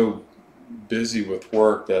we're so busy with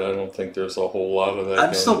work that I don't think there's a whole lot of that.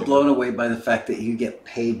 I'm still blown away by the fact that you get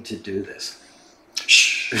paid to do this.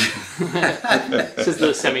 This is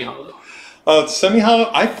the semi-hollow.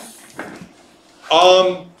 Semi-hollow.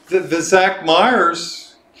 The Zach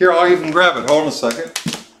Myers. Here, I'll even grab it. Hold on a second.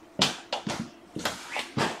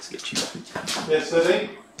 Let's get you. Yeah, so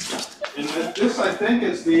this I think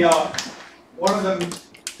is the one of the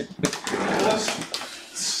most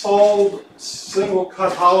sold single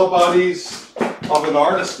cut hollow bodies of an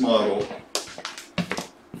artist model.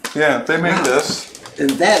 Yeah, they make this.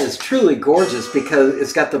 And that is truly gorgeous because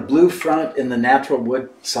it's got the blue front and the natural wood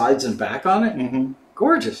sides and back on it. Mm-hmm.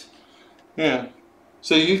 Gorgeous. Yeah.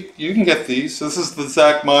 So you can get these. This is the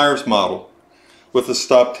Zach Myers model with the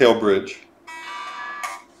stop tail bridge.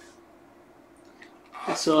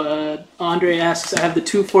 So Andre asks, I have the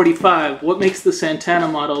 245. What makes the Santana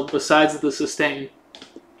model besides the sustain?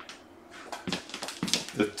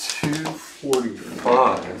 The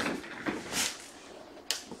 245.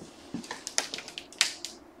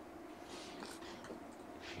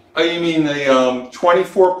 Oh, you mean the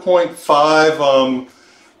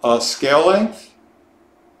 24.5 scale length?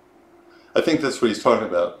 I think that's what he's talking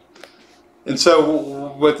about. And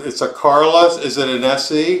so, it's a Carla. Is it an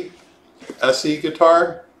SE? SE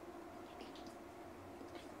guitar?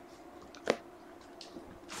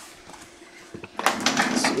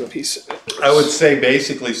 Let's see what he said. I would say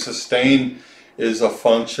basically sustain is a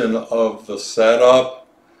function of the setup,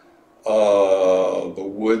 the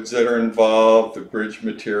woods that are involved, the bridge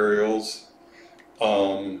materials,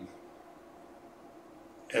 and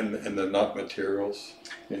the nut materials.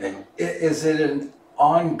 You know. Is it an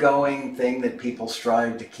ongoing thing that people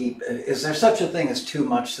strive to keep? Is there such a thing as too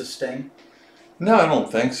much sustain? No, I don't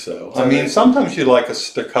think so. I mean, sometimes you like a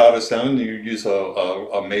staccato sound, you use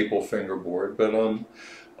a maple fingerboard, but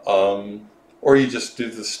or you just do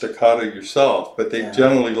the staccato yourself. But they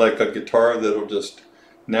generally like a guitar that'll just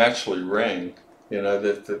naturally ring. You know,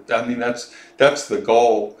 I mean, that's the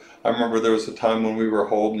goal. I remember there was a time when we were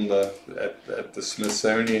holding at the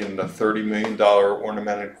Smithsonian the $30 million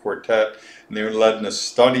ornamented quartet, and they were letting us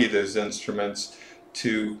study those instruments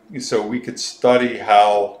so we could study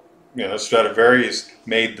how, you know, Stradivarius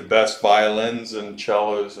made the best violins and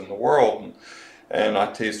cellos in the world. And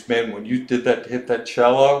I tell you, man, when you did that, hit that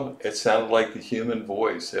cello, it sounded like the human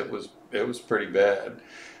voice. It was pretty bad.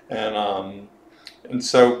 And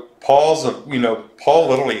so Paul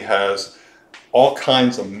literally has all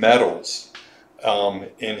kinds of medals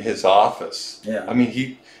in his office. Yeah. I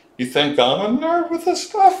mean, you think I'm a nerd with this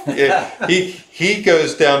stuff? He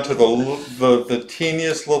goes down to the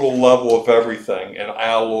teeniest little level of everything and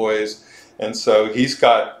alloys, and so he's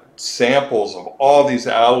got samples of all these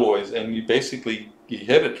alloys, and you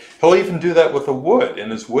hit it. He'll even do that with a wood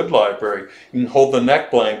in his wood library. You can hold the neck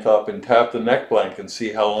blank up and tap the neck blank and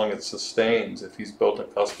see how long it sustains if he's built a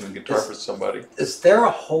custom guitar for somebody. Is there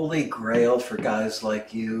a holy grail for guys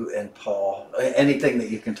like you and Paul? Anything that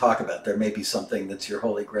you can talk about? There may be something that's your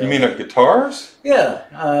holy grail. You mean of guitars?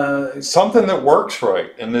 Yeah. Something that works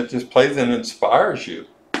right and that just plays and inspires you.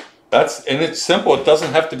 And it's simple. It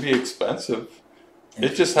doesn't have to be expensive.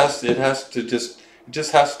 It just has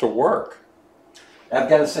to work. I've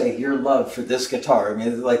got to say, your love for this guitar. I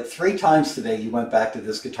mean, like 3 times today, you went back to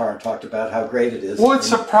this guitar and talked about how great it is. Well, it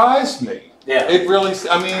surprised me. Yeah.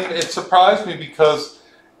 It surprised me because,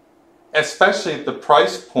 especially at the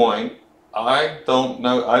price point, I don't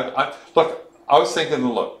know. I was thinking,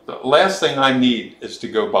 look, the last thing I need is to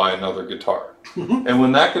go buy another guitar. And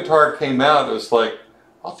when that guitar came out, it was like,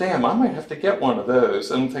 oh damn, I might have to get one of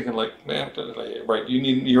those. And I'm thinking, like, man, right?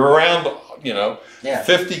 You're around,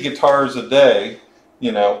 50 guitars a day.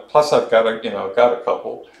 Plus I've got a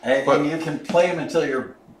couple. And you can play them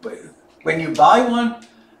until when you buy one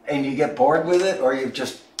and you get bored with it, or you've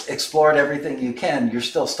just explored everything you can, you're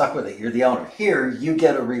still stuck with it. You're the owner. Here, you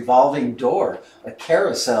get a revolving door, a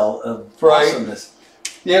carousel of awesomeness.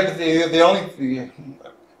 Yeah, but the only, and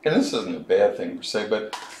this isn't a bad thing per se,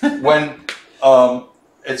 but when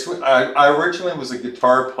I originally was a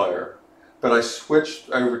guitar player. But I switched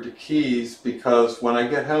over to keys because when I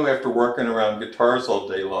get home after working around guitars all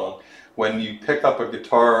day long, when you pick up a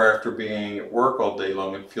guitar after being at work all day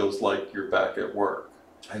long, it feels like you're back at work.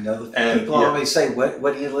 I know that people always say, what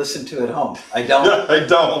do you listen to at home? I don't. I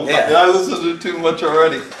don't. Yeah. I listen to too much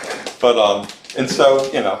already. But, and so,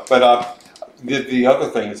 the other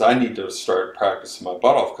thing is I need to start practicing my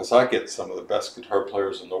butt off because I get some of the best guitar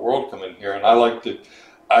players in the world come in here, and I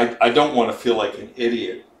don't want to feel like an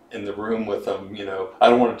idiot in the room with them. I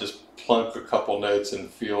don't want to just plunk a couple notes and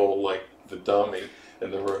feel like the dummy.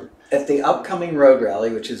 in the room. At the upcoming Road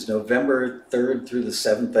Rally, which is November 3rd through the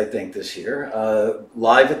 7th, I think, this year,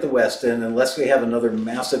 live at the Westin, unless we have another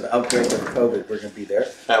massive outbreak of COVID, we're going to be there.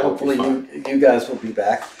 That would be Hopefully fun. you guys will be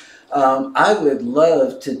back. I would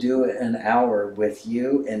love to do an hour with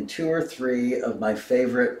you and 2 or 3 of my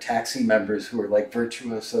favorite taxi members who are like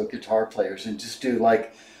virtuoso guitar players, and just do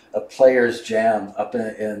like a player's jam up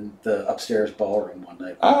in the upstairs ballroom one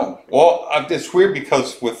night. Oh, well, it's weird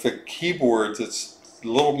because with the keyboards, it's a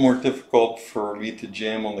little more difficult for me to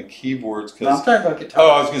jam on the keyboards. No, I'm Cause, talking about guitar. oh,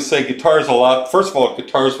 I was going to say guitar's a lot. First of all,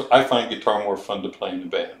 I find guitar more fun to play in the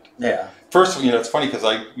band. Yeah. First, it's funny because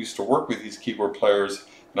I used to work with these keyboard players,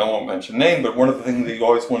 and I won't mention name, but one of the things they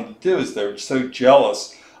always wanted to do is they're so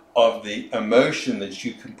jealous of the emotion that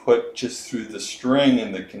you can put just through the string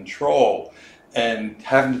and the control. And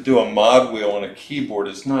having to do a mod wheel on a keyboard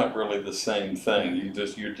is not really the same thing.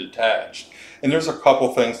 You're detached. And there's a couple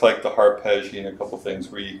things like the arpeggio and a couple things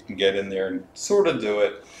where you can get in there and sort of do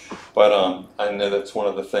it. But I know that's one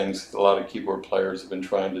of the things a lot of keyboard players have been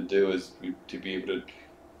trying to do, is to be able to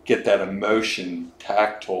get that emotion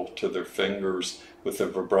tactile to their fingers with the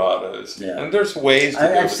vibratos. Yeah. And there's ways to do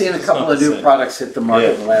it. I've seen a It's couple not of the new same. products hit the market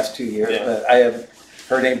Yeah. in the last 2 years, Yeah. but I haven't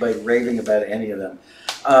heard anybody raving about any of them.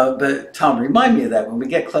 But Tom, remind me of that when we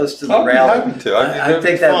get close to the I'll be rally. happy to. I that'd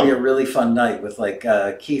think be that would be a fun. really fun night with like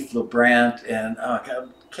Keith LeBrant and I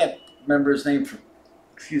can't remember his name from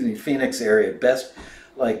Phoenix area. Best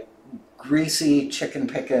like greasy chicken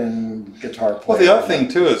picking guitar player. Well, the other thing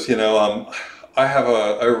too is, I have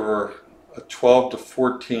over a 12 to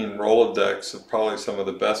 14 Rolodex of probably some of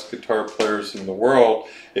the best guitar players in the world.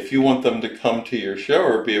 If you want them to come to your show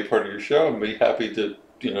or be a part of your show, I'd be happy to,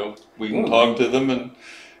 we can talk to them and,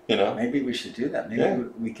 Maybe we should do that. Maybe Yeah.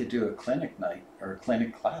 we could do a clinic night or a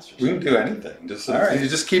clinic class or we something. can do anything. Just, All right. you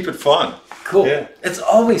just keep it fun. Cool. Yeah. It's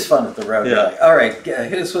always fun at the Road Yeah. Rally. All right,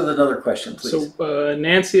 hit us with another question, please. So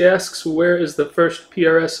Nancy asks, where is the first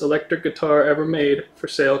PRS electric guitar ever made for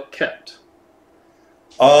sale kept?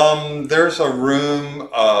 There's a room,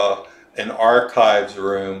 an archives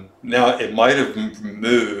room. Now, it might have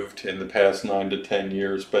moved in the past 9 to 10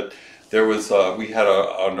 years, but there was we had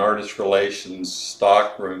an artist relations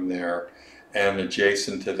stock room there, and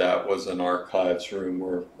adjacent to that was an archives room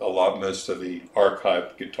where most of the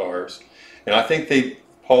archived guitars. And I think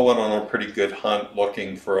Paul went on a pretty good hunt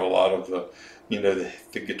looking for a lot of the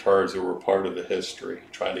guitars that were part of the history,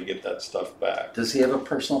 trying to get that stuff back. Does he have a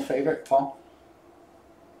personal favorite, Paul?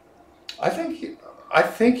 I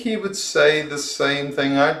think he would say the same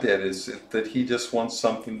thing I did, is that he just wants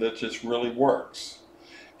something that just really works.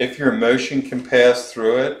 If your emotion can pass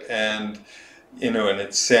through it and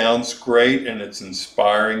it sounds great and it's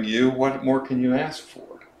inspiring you, what more can you ask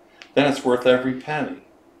for? Then it's worth every penny.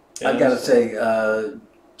 I've got to say,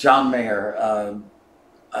 John Mayer.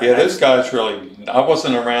 Yeah, those guys really, I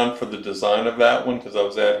wasn't around for the design of that one because I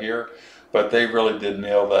was out here, but they really did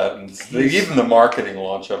nail that. And even the marketing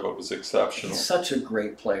launch of it was exceptional. He's such a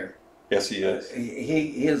great player. Yes, he is.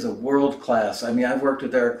 He is a world class. I mean, I've worked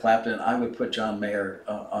with Eric Clapton. I would put John Mayer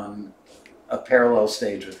on a parallel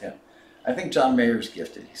stage with him. I think John Mayer's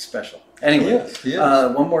gifted. He's special. Anyway, He is.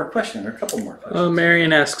 one more question, or a couple more questions.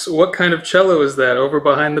 Marion asks, what kind of cello is that over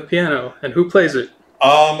behind the piano, and who plays it?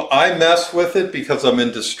 I mess with it because I'm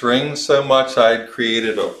into strings so much. I had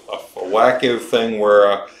created a wacko thing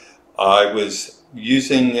where I was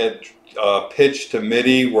using it pitched to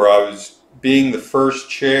MIDI, where I was being the first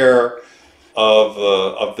chair of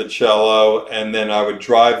the cello, and then I would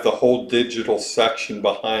drive the whole digital section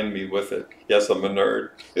behind me with it. Yes, I'm a nerd.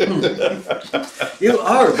 You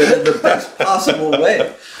are, but in the best possible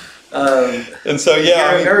way. And so,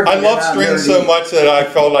 yeah, You're a nerd, I but love you're not strings nerdy. so much that I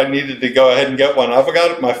felt I needed to go ahead and get one. I've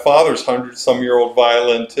got my father's 100-some-year-old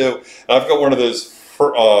violin too. And I've got one of those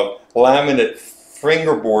laminate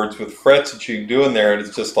fingerboards with frets that you can do in there, and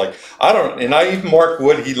it's just like, and I even Mark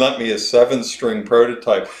Wood, he lent me a 7-string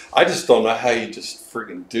prototype. I just don't know how you just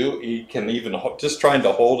friggin' he can even, just trying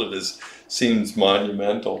to hold it seems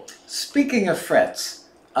monumental. Speaking of frets,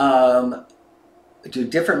 do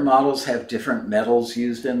different models have different metals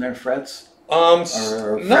used in their frets? Or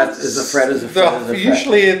is a fret is a fret?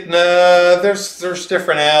 Usually, there's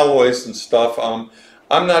different alloys and stuff.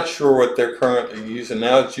 I'm not sure what they're currently using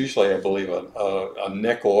now. It's usually, I believe, a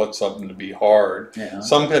nickel. It's something to be hard. Yeah.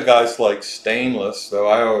 Some guys like stainless, though.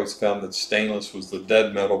 I always found that stainless was the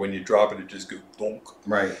dead metal. When you drop it, it just goes bonk.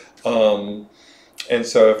 Right. And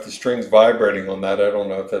so if the string's vibrating on that, I don't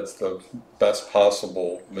know if that's the best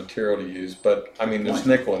possible material to use. But I mean, there's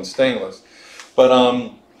nickel and stainless.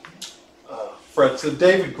 But frets. The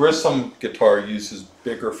David Grissom guitar uses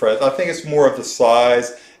bigger frets. I think it's more of the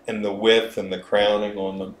size and the width and the crowning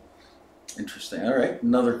on them. Interesting. All right.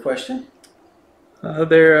 Another question.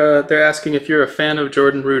 They're asking if you're a fan of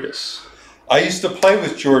Jordan Rudess. I used to play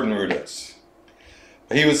with Jordan Rudess.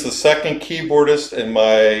 He was the second keyboardist in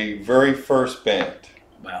my very first band.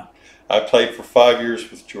 Wow. I played for 5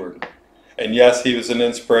 years with Jordan. And yes, he was an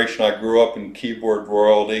inspiration. I grew up in keyboard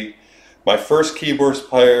royalty. My first keyboard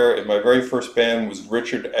player in my very first band was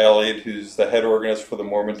Richard Elliott, who's the head organist for the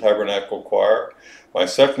Mormon Tabernacle Choir. My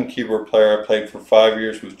second keyboard player I played for 5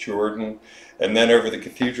 years was Jordan. And then over the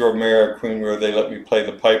Cathedral of Mary at Queen Road, they let me play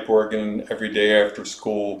the pipe organ every day after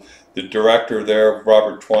school. The director there,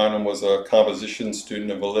 Robert Twinem, was a composition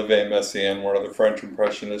student of Olivier Messiaen, one of the French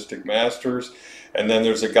Impressionistic masters. And then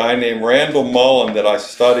there's a guy named Randall Mullen that I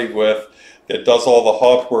studied with that does all the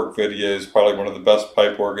Hofburg videos, probably one of the best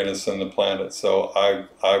pipe organists on the planet. So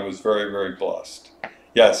I was very, very blessed.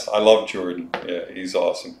 Yes, I love Jordan. Yeah, he's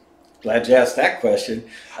awesome. Glad you asked that question.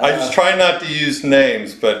 I just try not to use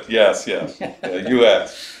names, but yes. Yeah, you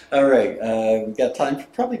asked. All right. We've got time for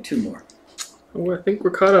probably 2 more. Oh, I think we're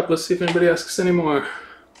caught up. Let's see if anybody asks any more.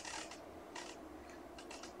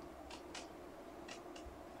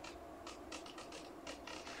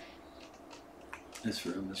 This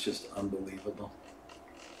room is just unbelievable.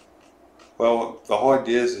 Well, the whole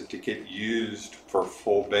idea is to get used for a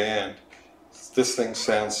full band. This thing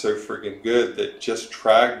sounds so freaking good that you just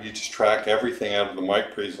track everything out of the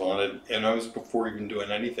mic pre's on it, and almost before even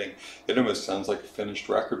doing anything, it almost sounds like a finished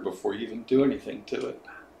record before you even do anything to it.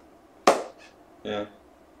 Yeah.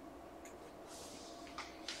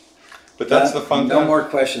 But that's the fun No thing. more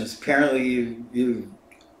questions. Apparently you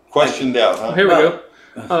Questioned out, huh? Here we go.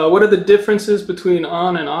 What are the differences between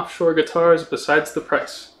on and offshore guitars besides the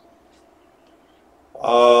price?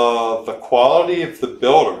 The quality of the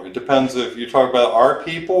builder. It depends if you talk about our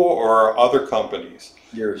people or other companies.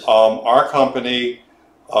 yours. Our company,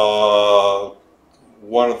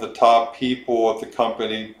 one of the top people at the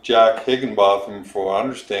company, Jack Higginbotham, from what I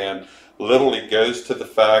understand, literally goes to the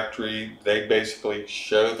factory. They basically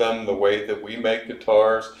show them the way that we make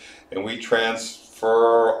guitars, and we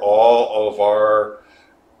transfer all of our,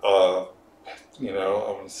 I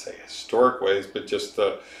wouldn't say historic ways, but just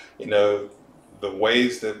the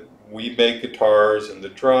ways that we make guitars and the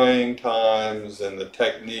drying times and the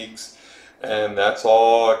techniques, and that's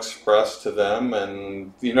all expressed to them.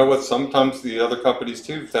 And you know what, sometimes the other companies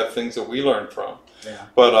too have things that we learn from. Yeah.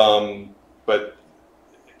 But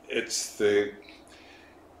it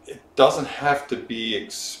doesn't have to be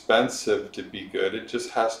expensive to be good. It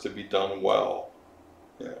just has to be done well.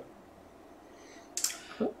 Yeah.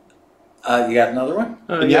 You got another one?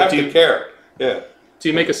 And you have to care. Yeah. Do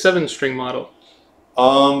you make a 7-string model?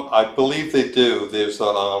 I believe they do. There's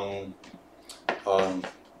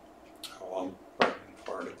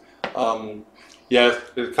yeah,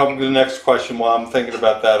 come to the next question. While I'm thinking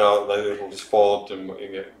about that, it'll just fall to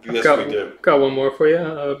yes, we do. Got one more for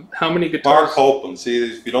you. How many Mark guitars? Holcomb.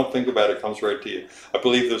 See, if you don't think about it, it comes right to you. I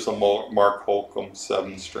believe there's a Mark Holcomb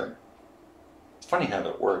 7-string. It's funny how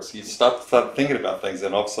that works. You stop thinking about things,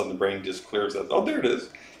 and all of a sudden the brain just clears out. Oh, there it is.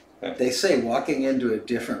 Yeah. They say walking into a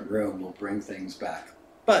different room will bring things back.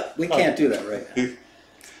 But we can't do that right now.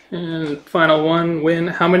 And final one, Win.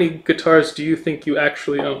 How many guitars do you think you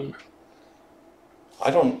actually own?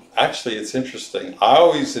 I don't, actually, it's interesting. I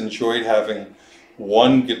always enjoyed having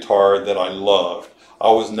one guitar that I loved.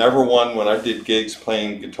 I was never one, when I did gigs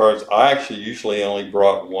playing guitars, I actually usually only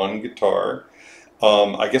brought one guitar.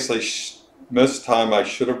 I guess most of the time I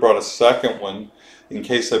should have brought a second one in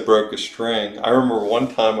case I broke a string. I remember one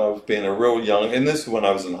time I was being a real young, and this is when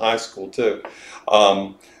I was in high school too.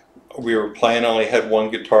 We were playing, I only had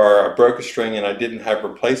one guitar, I broke a string and I didn't have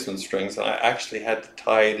replacement strings, and I actually had to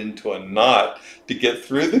tie it into a knot to get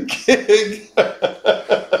through the gig.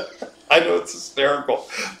 I know it's hysterical,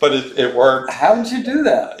 but it worked. How did you do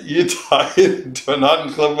that? You tie it into a knot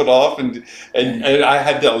and clip it off, and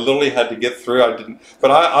I literally had to get through. I didn't, but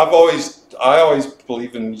I always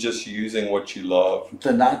believe in just using what you love.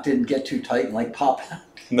 The knot didn't get too tight and like pop out.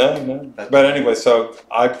 No. But anyway, so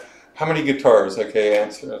how many guitars? Okay,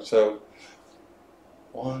 answer. So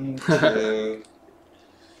 1, 2.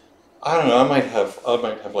 I don't know. I might have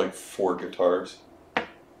like 4 guitars.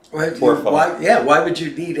 4 or 5. Why would you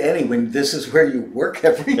need any when this is where you work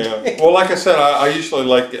every day? Well, like I said, I usually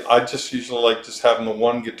like just having the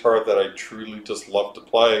one guitar that I truly just love to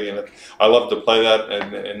play, and I love to play that,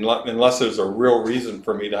 and unless there's a real reason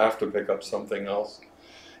for me to have to pick up something else.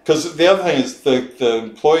 Because the other thing is the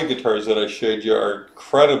employee guitars that I showed you are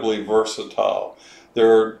incredibly versatile.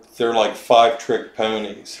 They're like 5-trick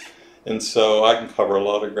ponies, and so I can cover a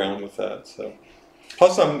lot of ground with that. So,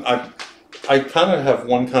 plus I kind of have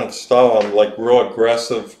one kind of style. I'm like real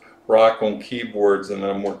aggressive rock on keyboards, and then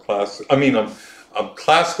I'm more classic. I mean, I'm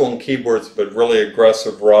classical on keyboards, but really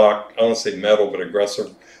aggressive rock. I don't say metal, but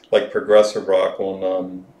aggressive, like progressive rock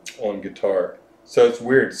on guitar. So it's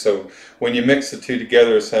weird. So when you mix the two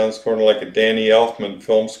together, it sounds kind of like a Danny Elfman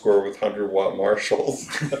film score with 100-watt Marshalls.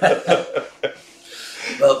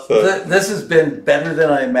 Well, this has been better than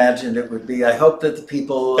I imagined it would be. I hope that the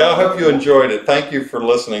people... Yeah, I hope you enjoyed it. Thank you for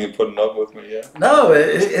listening and putting up with me. Yeah. No,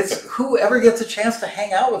 it's whoever gets a chance to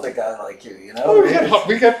hang out with a guy like you, you know? Oh,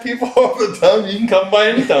 we got people all the time. You can come by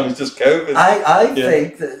anytime. It's just COVID. I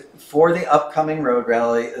think that for the upcoming road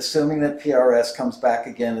rally, assuming that PRS comes back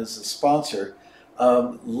again as a sponsor,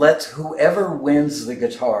 let whoever wins the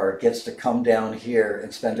guitar gets to come down here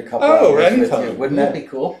and spend a couple hours with you. Wouldn't that be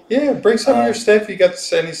cool? Yeah, bring some of your staff. You got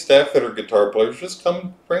any staff that are guitar players, just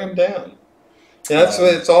come bring them down. Yeah, that's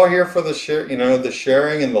what it's all here for, the share, the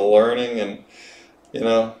sharing and the learning, and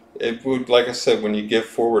it would, like I said, when you give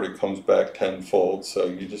forward, it comes back tenfold. So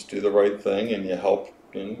you just do the right thing and you help.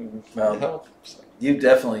 You help. You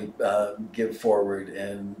definitely give forward,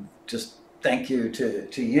 and just thank you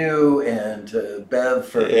to you and to Bev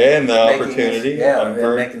for and the opportunity.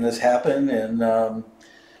 Making this happen. And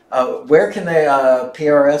where can they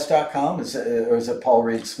PRS.com or is it Paul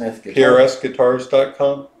Reed Smith Guitar?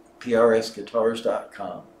 PRSguitars.com.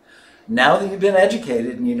 PRSguitars.com. Now that you've been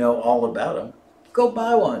educated and you know all about them, go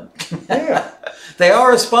buy one. Yeah. They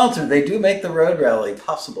are a sponsor. They do make the road rally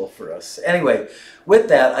possible for us. Anyway, with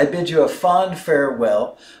that, I bid you a fond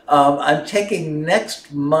farewell. I'm taking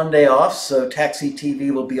next Monday off, so Taxi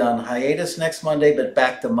TV will be on hiatus next Monday, but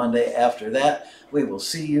back to Monday after that. We will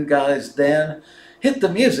see you guys then. Hit the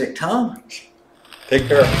music, Tom. Take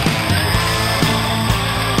care.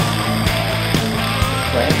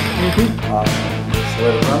 Awesome. Just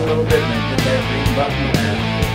let it run a little bit and then hit that green button.